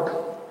her heart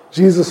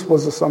Jesus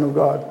was the Son of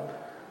God.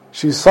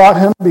 She sought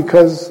him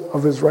because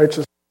of his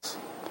righteousness.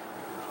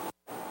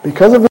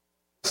 Because of his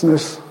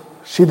righteousness,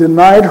 she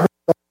denied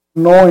herself,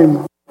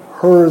 knowing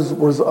hers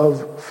was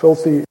of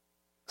filthy.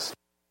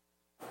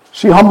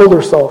 She humbled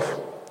herself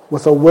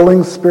with a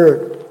willing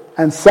spirit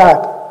and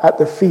sat at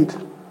the feet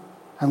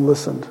and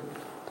listened.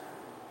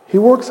 He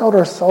works out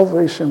our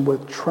salvation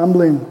with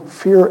trembling,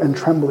 fear and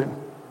trembling.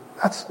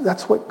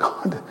 That's what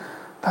God,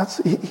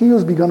 he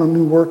who's begun a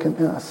new work in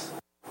us.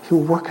 He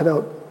will work it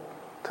out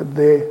to the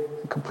day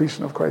and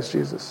completion of Christ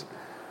Jesus.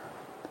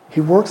 He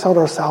works out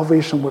our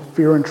salvation with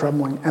fear and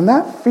trembling. And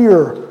that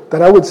fear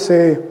that I would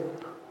say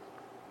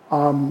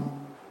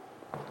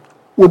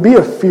would be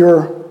a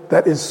fear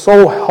that is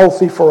so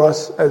healthy for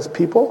us as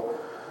people.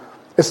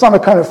 It's not a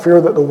kind of fear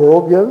that the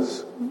world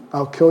gives.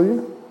 I'll kill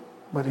you.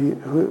 But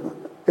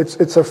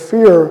it's a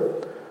fear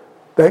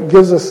that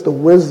gives us the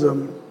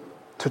wisdom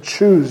to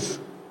choose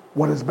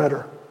what is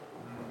better.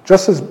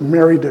 Just as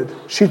Mary did.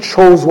 She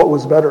chose what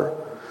was better.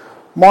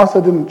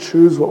 Martha didn't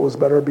choose what was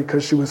better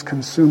because she was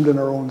consumed in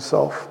her own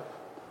self.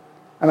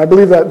 And I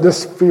believe that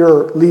this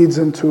fear leads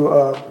into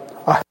a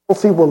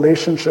healthy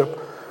relationship,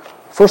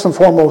 first and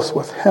foremost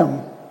with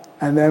him,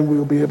 and then we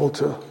will be able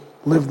to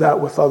live that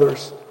with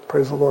others.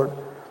 Praise the Lord.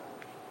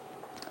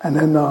 And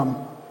then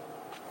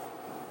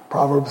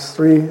Proverbs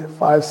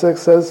 3:5-6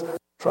 says,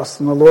 trust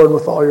in the Lord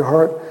with all your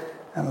heart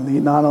and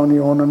lean not on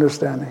your own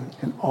understanding.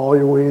 In all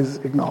your ways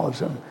acknowledge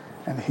him,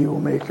 and he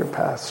will make your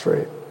path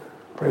straight.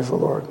 Praise the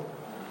Lord.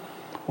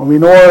 When we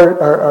know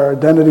our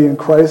identity in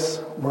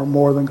Christ, we're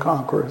more than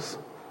conquerors.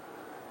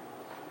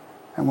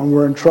 And when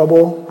we're in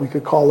trouble, we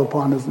could call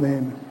upon his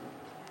name.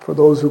 For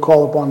those who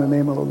call upon the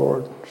name of the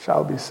Lord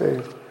shall be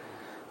saved.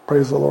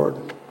 Praise the Lord.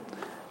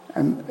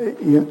 And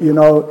you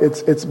know,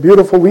 it's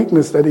beautiful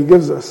weakness that he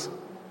gives us,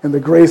 and the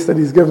grace that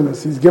he's given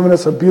us. He's given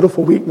us a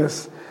beautiful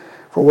weakness,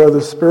 for where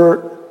the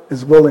spirit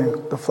is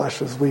willing, the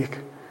flesh is weak.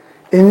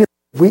 In your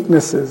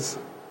weaknesses,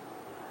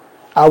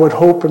 I would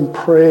hope and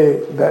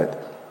pray that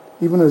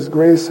even as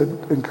grace had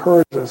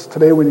encouraged us,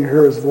 today when you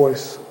hear his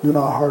voice, do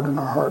not harden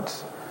our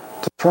hearts,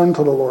 to turn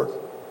to the Lord,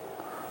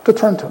 to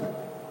turn to him.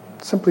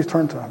 Simply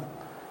turn to him.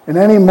 In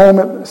any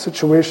moment,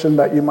 situation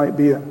that you might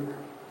be in,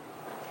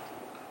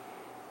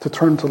 to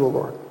turn to the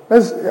Lord.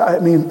 That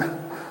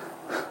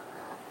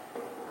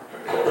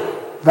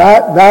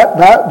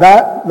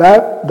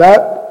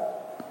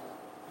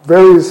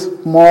very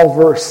small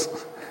verse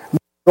means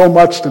so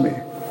much to me,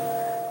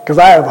 because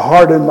I have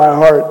hardened my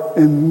heart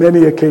in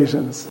many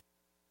occasions.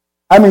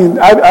 I'm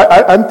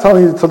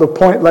telling you to the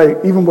point,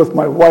 like even with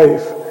my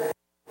wife,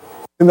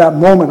 in that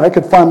moment, I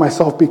could find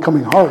myself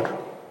becoming hard.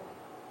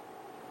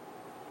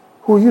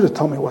 Who are you to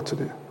tell me what to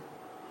do?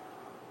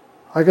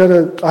 I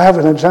have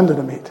an agenda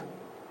to meet.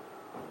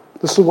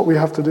 This is what we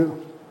have to do.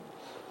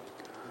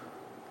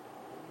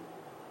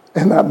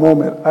 In that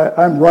moment,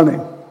 I'm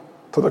running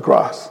to the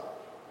cross.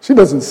 She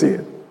doesn't see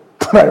it,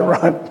 but I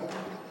run.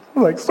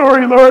 I'm like,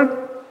 sorry, Lord.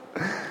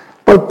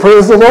 But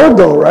praise the Lord,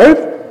 though,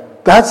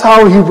 right? That's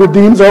how he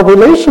redeems our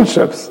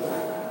relationships.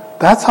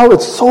 That's how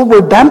it's so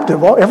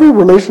redemptive. Every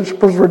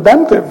relationship is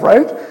redemptive,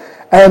 right?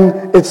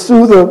 And it's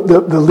through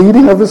the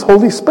leading of his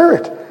Holy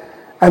Spirit.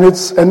 And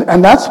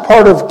that's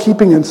part of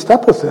keeping in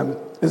step with him,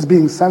 is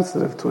being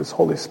sensitive to his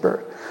Holy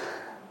Spirit.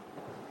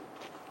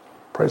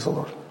 Praise the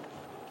Lord.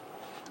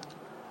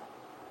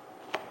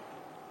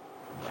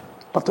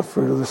 But the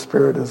fruit of the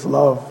Spirit is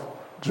love,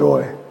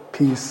 joy,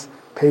 peace,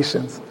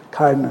 patience,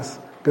 kindness,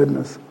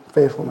 goodness,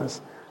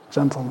 faithfulness,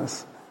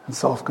 gentleness, and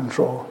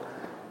self-control.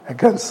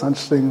 Against such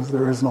things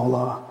there is no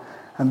law.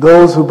 And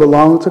those who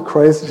belong to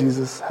Christ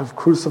Jesus have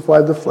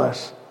crucified the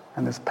flesh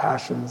and its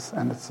passions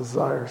and its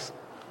desires.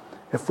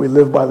 If we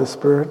live by the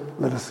Spirit,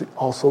 let us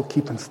also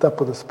keep in step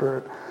with the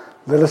Spirit.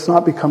 Let us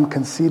not become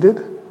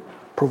conceited,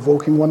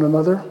 provoking one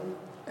another,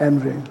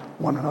 envying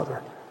one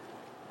another.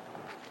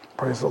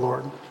 Praise the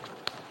Lord.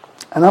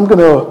 And I'm going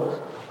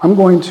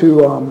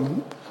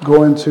to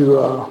go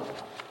into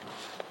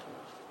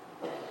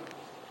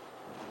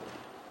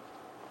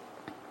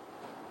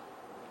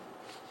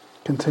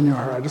continue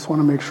here. I just want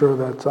to make sure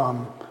that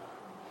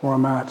where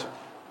I'm at.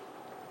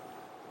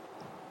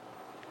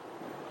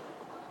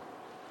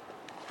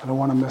 I don't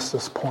want to miss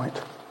this point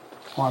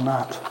where I'm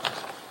at.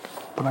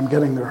 but I'm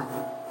getting there.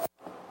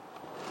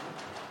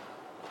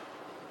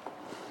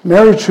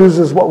 Mary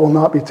chooses what will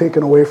not be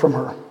taken away from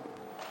her: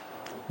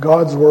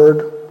 God's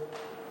word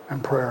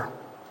and prayer.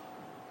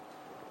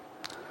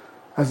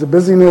 As the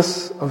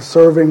busyness of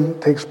serving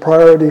takes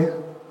priority,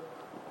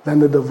 then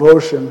the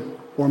devotion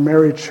where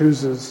Mary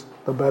chooses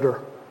the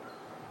better.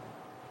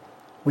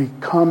 We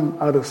come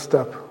out of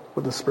step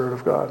with the Spirit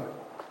of God.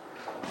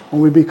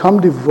 When we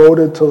become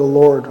devoted to the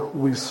Lord,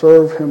 we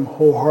serve Him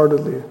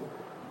wholeheartedly,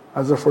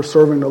 as if we're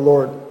serving the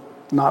Lord,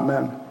 not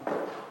men,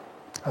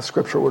 as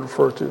Scripture would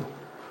refer to.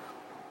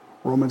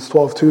 Romans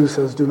 12:2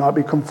 says, "Do not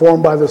be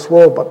conformed by this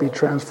world, but be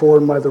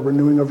transformed by the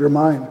renewing of your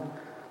mind.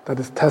 That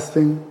is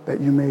testing, that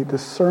you may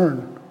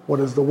discern what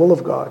is the will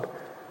of God,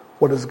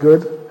 what is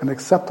good and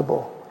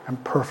acceptable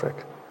and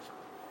perfect."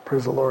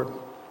 Praise the Lord.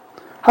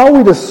 How are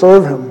we to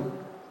serve Him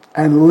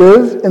and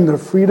live in the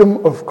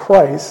freedom of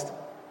Christ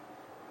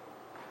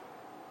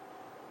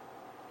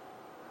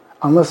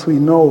unless we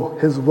know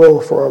His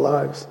will for our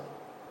lives?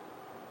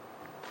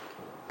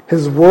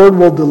 His word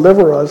will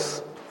deliver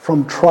us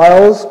from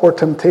trials or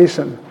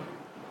temptation.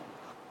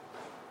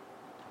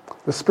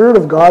 The Spirit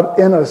of God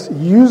in us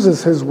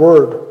uses His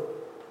word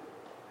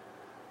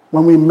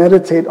when we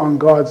meditate on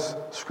God's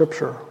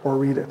scripture or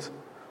read it.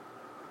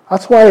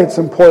 That's why it's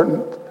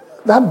important.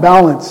 That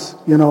balance,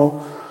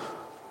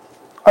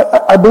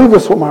 I believe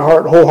this with my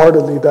heart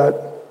wholeheartedly,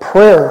 that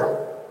prayer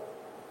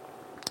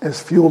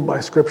is fueled by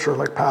scripture,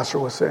 like Pastor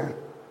was saying.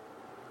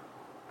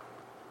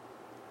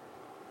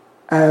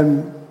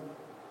 And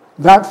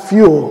that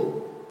fuel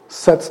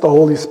sets the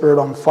Holy Spirit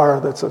on fire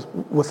that's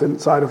within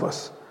inside of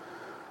us.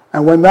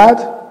 And when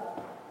that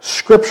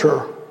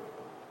scripture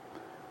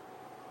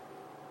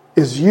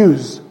is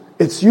used,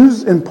 it's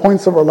used in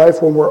points of our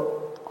life when we're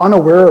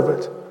unaware of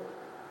it.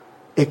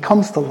 It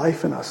comes to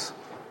life in us.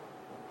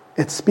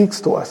 It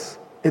speaks to us.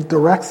 It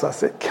directs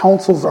us. It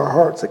counsels our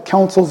hearts. It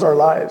counsels our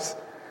lives.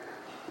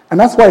 And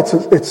that's why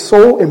it's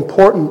so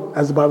important,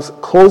 as the Bible says,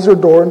 close your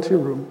door into your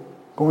room,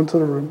 go into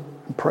the room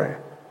and pray.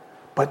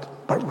 But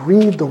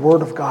read the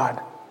Word of God.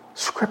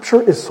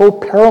 Scripture is so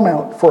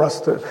paramount for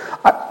us to...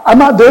 I'm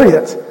not there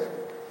yet,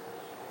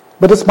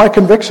 but it's my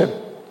conviction.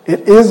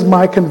 It is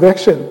my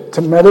conviction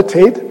to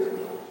meditate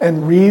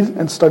and read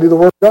and study the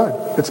Word of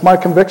God. It's my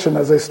conviction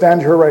as I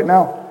stand here right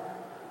now.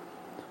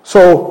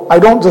 So I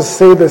don't just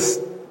say this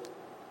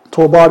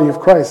to a body of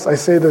Christ. I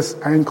say this,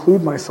 I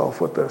include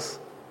myself with this.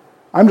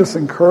 I'm just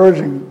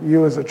encouraging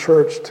you as a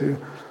church to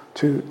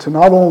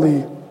not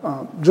only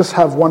just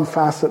have one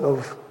facet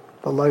of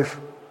the life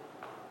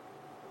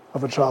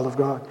of a child of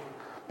God.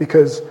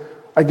 Because,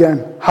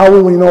 again, how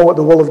will we know what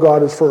the will of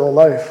God is for our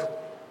life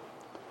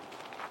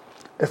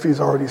if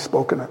He's already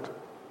spoken it?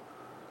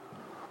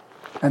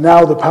 And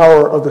now the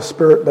power of the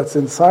Spirit that's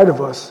inside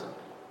of us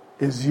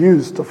is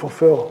used to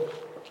fulfill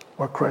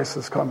what Christ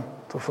has come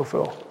to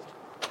fulfill.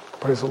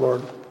 Praise the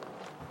Lord.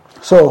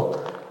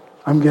 So,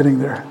 I'm getting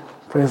there.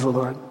 Praise the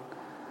Lord.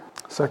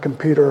 2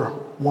 Peter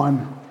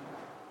 1,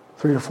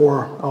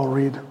 3-4, I'll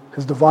read.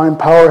 His divine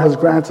power has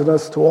granted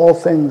us to all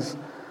things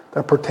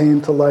that pertain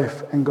to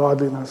life and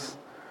godliness,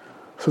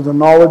 through the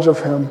knowledge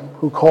of Him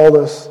who called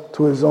us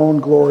to His own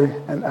glory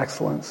and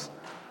excellence,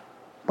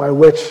 by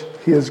which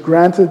He has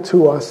granted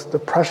to us the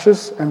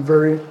precious and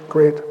very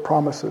great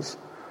promises,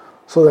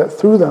 so that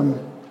through them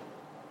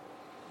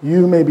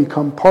you may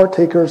become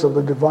partakers of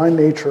the divine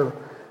nature,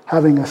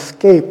 having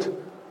escaped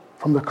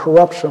from the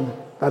corruption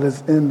that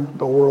is in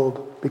the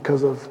world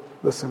because of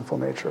the sinful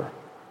nature.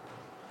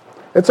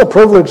 It's a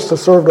privilege to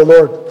serve the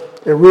Lord.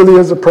 It really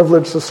is a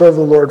privilege to serve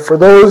the Lord. For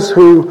those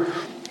who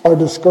are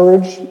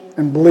discouraged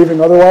and believing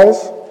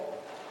otherwise,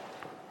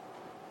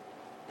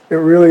 it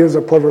really is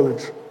a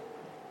privilege.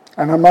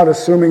 And I'm not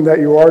assuming that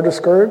you are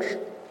discouraged.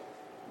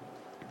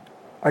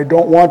 I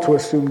don't want to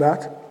assume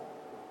that.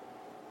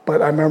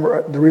 But I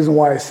remember the reason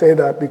why I say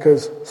that,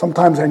 because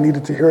sometimes I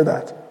needed to hear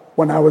that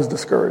when I was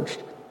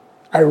discouraged.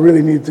 I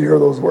really needed to hear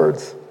those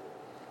words.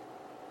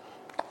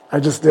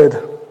 I just did.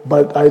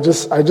 But I would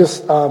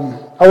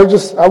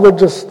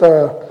just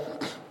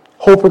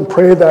hope and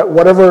pray that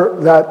whatever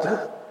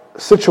that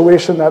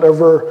situation that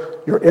ever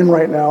you're in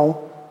right now,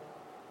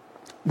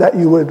 that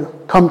you would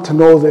come to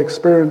know the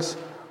experience,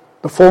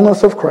 the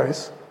fullness of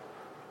Christ,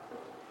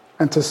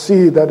 and to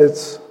see that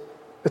it's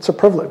a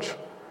privilege.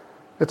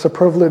 It's a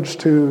privilege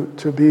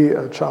to be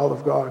a child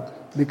of God,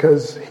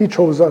 because He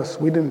chose us.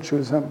 We didn't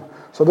choose Him.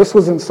 So this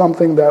wasn't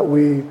something that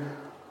we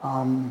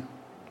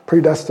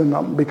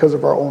predestined because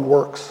of our own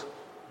works.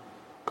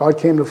 God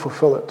came to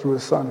fulfill it through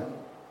His Son.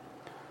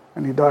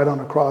 And He died on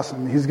the cross.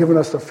 And He's given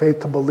us the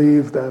faith to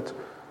believe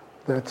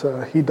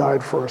that He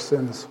died for our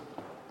sins.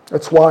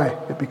 That's why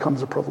it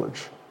becomes a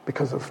privilege,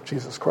 because of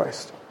Jesus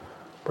Christ.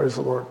 Praise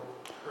the Lord.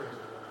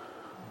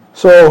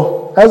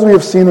 So, as we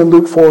have seen in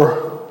Luke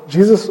 4,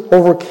 Jesus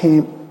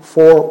overcame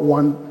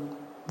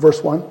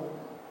verse 1.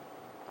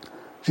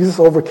 Jesus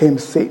overcame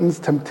Satan's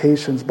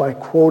temptations by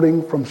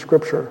quoting from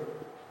Scripture.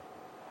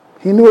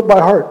 He knew it by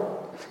heart.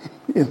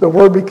 The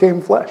Word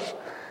became flesh.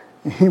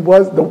 He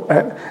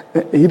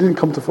didn't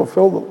come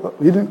to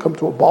he didn't come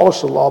to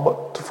abolish the law,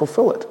 but to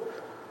fulfill it.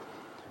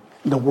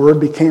 The Word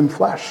became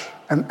flesh.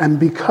 And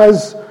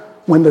because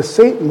when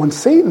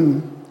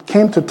Satan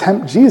came to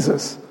tempt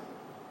Jesus,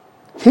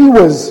 he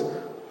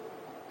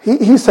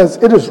says,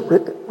 it is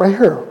right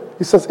here.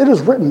 He says, it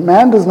is written,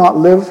 man does not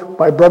live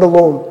by bread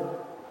alone,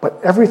 but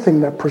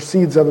everything that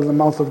proceeds out of the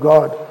mouth of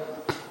God.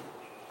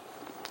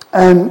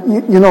 And,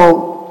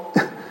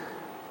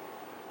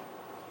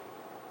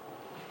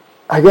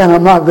 again,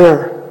 I'm not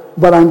there,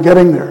 but I'm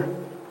getting there.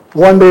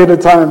 One day at a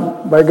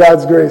time, by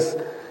God's grace.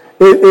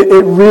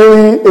 It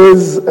really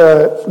is,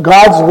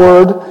 God's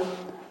Word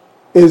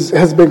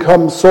has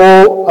become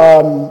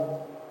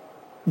so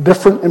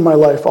different in my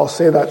life. I'll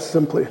say that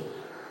simply.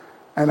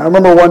 And I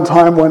remember one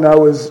time when I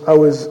was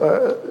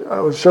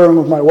sharing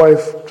with my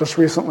wife just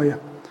recently.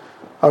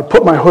 I would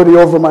put my hoodie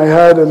over my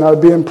head and I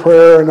would be in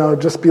prayer and I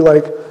would just be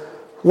like,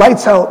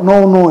 lights out,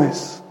 no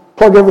noise.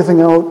 Plug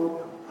everything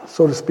out,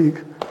 so to speak.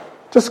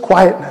 Just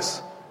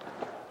quietness.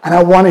 And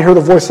I want to hear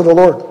the voice of the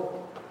Lord.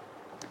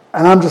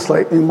 And I'm just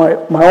like in my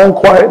own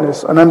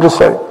quietness, and I'm just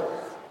like,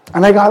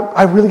 and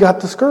I really got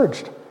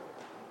discouraged.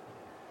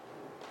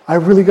 I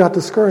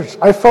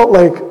felt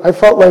like,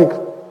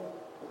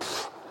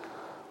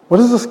 what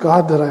is this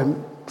God that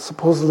I'm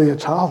supposedly a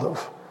child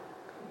of?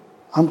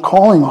 I'm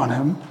calling on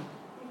him.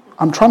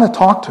 I'm trying to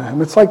talk to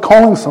him. It's like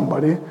calling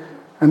somebody,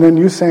 and then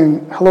you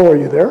saying, hello, are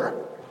you there?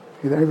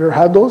 Have you ever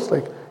had those?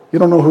 Like, you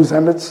don't know whose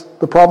end it's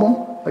the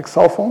problem, like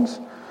cell phones.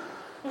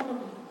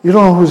 You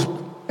don't know whose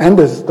end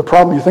is the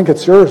problem. You think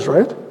it's yours,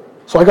 right?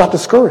 So I got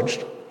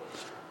discouraged.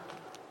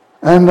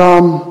 And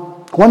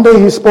one day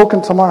he spoke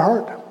into my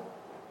heart.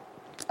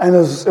 And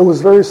it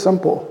was very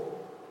simple.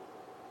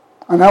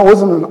 And that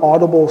wasn't an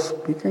audible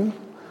speaking,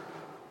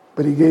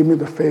 but he gave me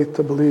the faith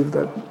to believe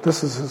that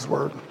this is his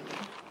word.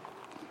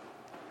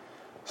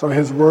 So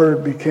his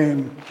word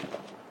became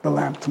the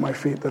lamp to my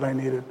feet that I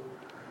needed.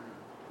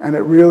 And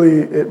it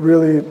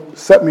really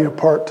set me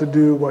apart to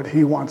do what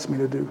he wants me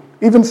to do.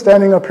 Even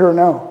standing up here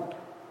now.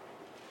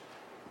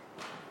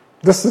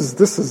 This is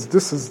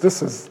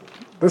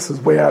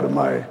way out of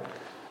my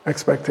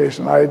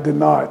expectation. I did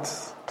not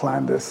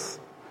plan this,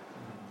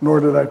 nor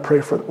did I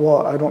pray for it.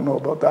 Well, I don't know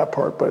about that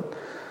part, but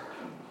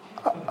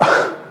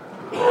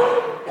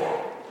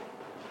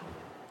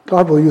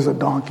God will use a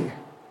donkey.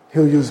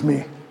 He'll use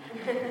me.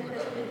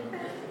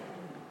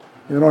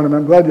 You know what I mean?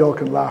 I'm glad y'all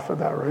can laugh at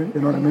that, right?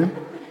 You know what I mean?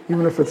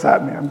 Even if it's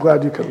at me, I'm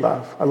glad you could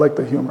laugh. I like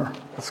the humor.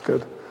 That's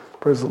good.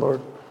 Praise the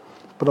Lord.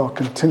 But I'll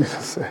continue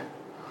to say,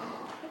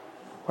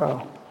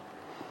 wow.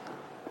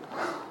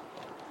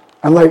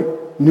 And like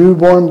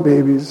newborn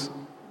babies,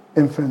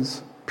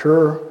 infants,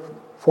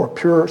 for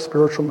pure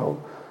spiritual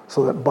milk,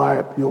 so that by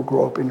it you'll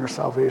grow up in your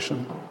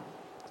salvation.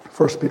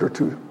 1 Peter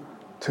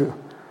 2:2.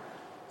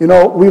 You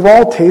know, we've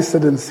all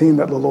tasted and seen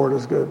that the Lord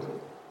is good.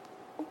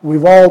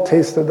 We've all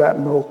tasted that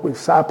milk. We've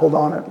sappled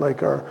on it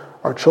like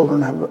our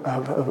children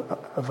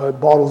have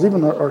had bottles,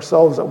 even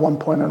ourselves at one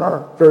point in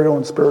our very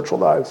own spiritual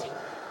lives.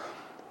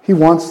 He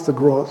wants to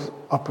grow us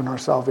up in our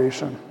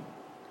salvation.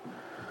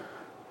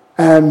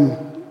 And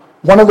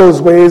one of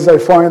those ways I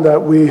find that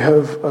we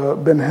have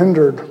been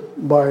hindered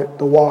by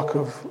the walk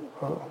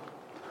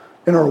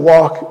in our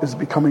walk is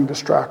becoming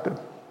distracted.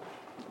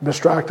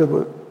 Distracted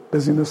with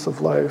busyness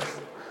of life,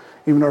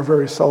 even our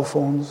very cell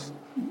phones,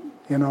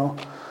 you know.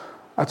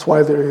 That's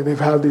why they've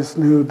had this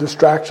new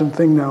distraction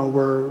thing now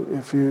where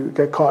if you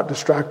get caught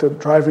distracted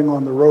driving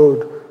on the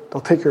road,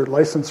 they'll take your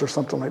license or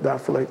something like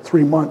that for like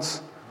 3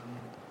 months.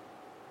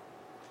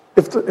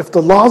 If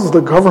the laws of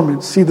the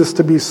government see this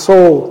to be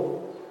such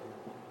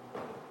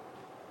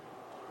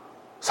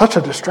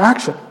a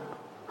distraction,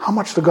 how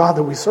much the God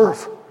that we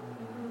serve?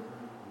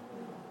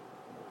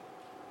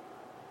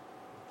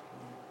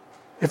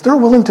 If they're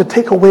willing to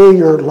take away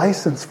your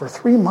license for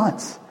 3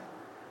 months,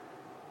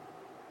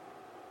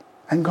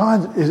 and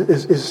God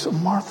is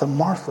Martha,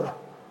 Martha.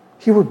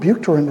 He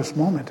rebuked her in this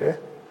moment,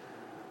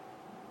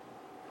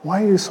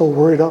 Why are you so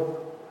worried up?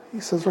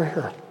 He says right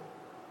here.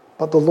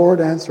 But the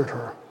Lord answered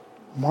her,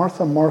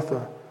 Martha,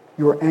 Martha,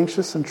 you are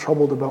anxious and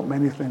troubled about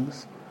many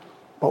things,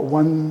 but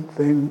one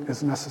thing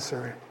is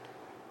necessary.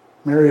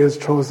 Mary has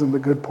chosen the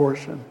good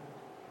portion,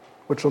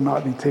 which will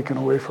not be taken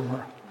away from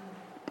her.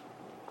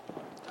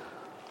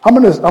 I'm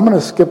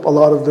gonna skip a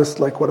lot of this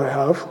like what I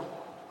have.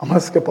 I'm gonna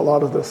skip a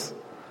lot of this.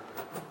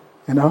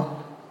 You know?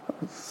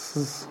 This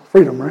is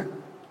freedom, right?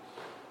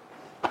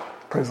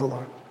 Praise the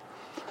Lord.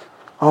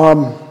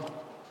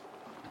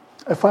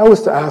 If I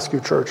was to ask you,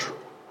 church,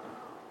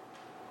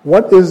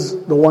 what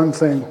is the one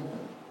thing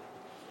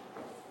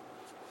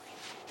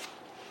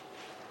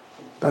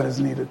that is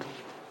needed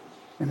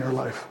in your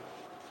life?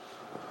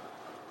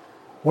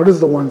 What is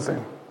the one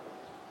thing?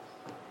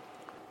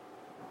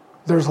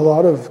 There's a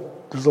lot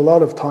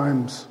of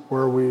times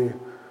where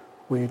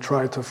we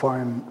try to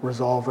find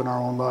resolve in our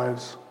own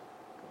lives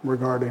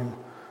regarding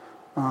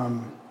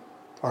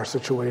our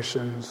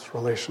situations,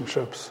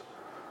 relationships,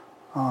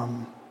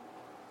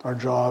 our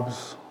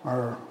jobs,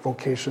 our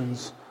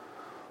vocations.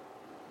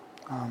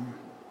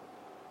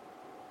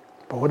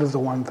 But what is the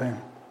one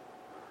thing?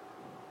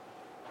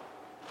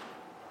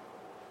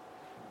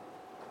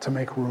 To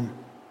make room.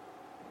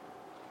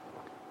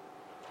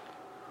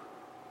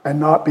 And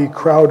not be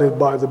crowded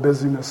by the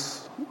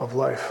busyness of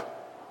life.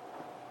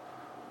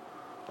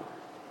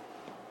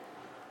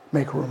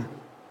 Make room.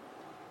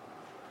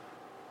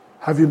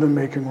 Have you been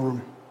making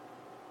room?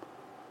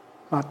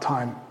 Not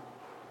time.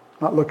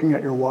 Not looking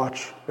at your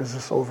watch. Is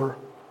this over?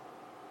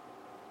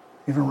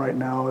 Even right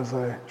now as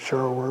I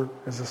share a word,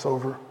 is this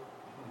over?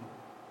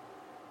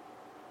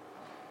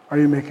 Are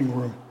you making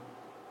room?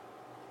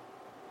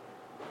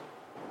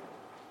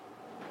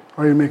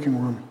 Are you making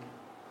room?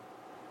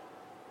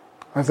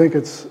 I think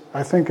it's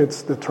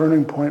the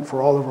turning point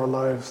for all of our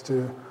lives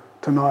to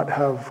not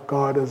have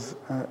God as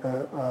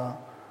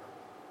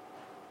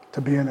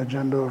to be an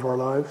agenda of our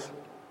lives,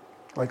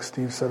 like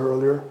Steve said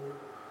earlier,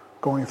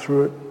 going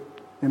through it,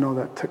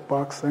 that tick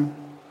box thing.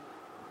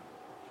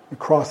 You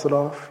cross it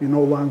off. You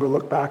no longer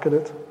look back at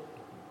it.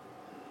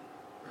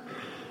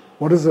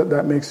 What is it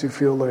that makes you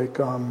feel like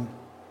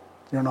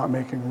you're not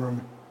making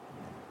room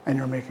and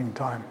you're making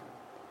time?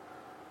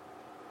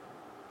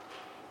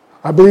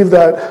 I believe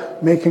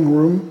that making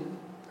room,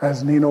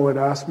 as Nino had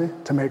asked me,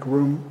 to make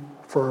room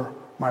for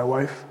my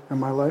wife in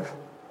my life,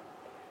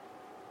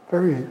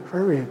 very,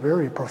 very,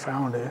 very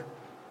profound, eh?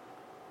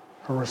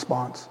 Her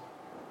response.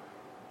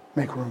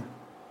 Make room.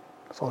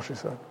 That's all she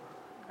said.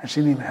 And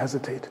she didn't even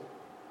hesitate.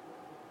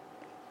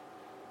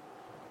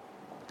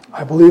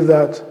 I believe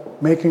that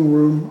making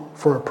room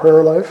for a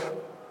prayer life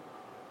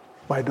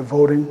by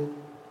devoting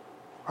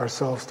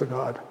ourselves to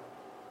God.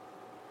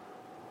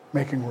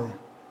 Making room.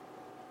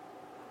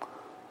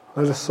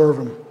 Let us serve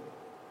Him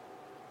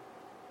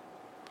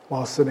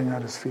while sitting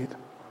at His feet.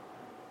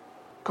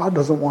 God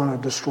doesn't want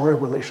to destroy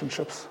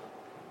relationships.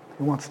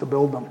 He wants to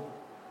build them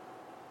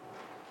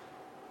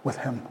with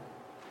Him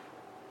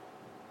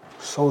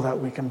so that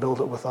we can build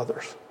it with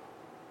others.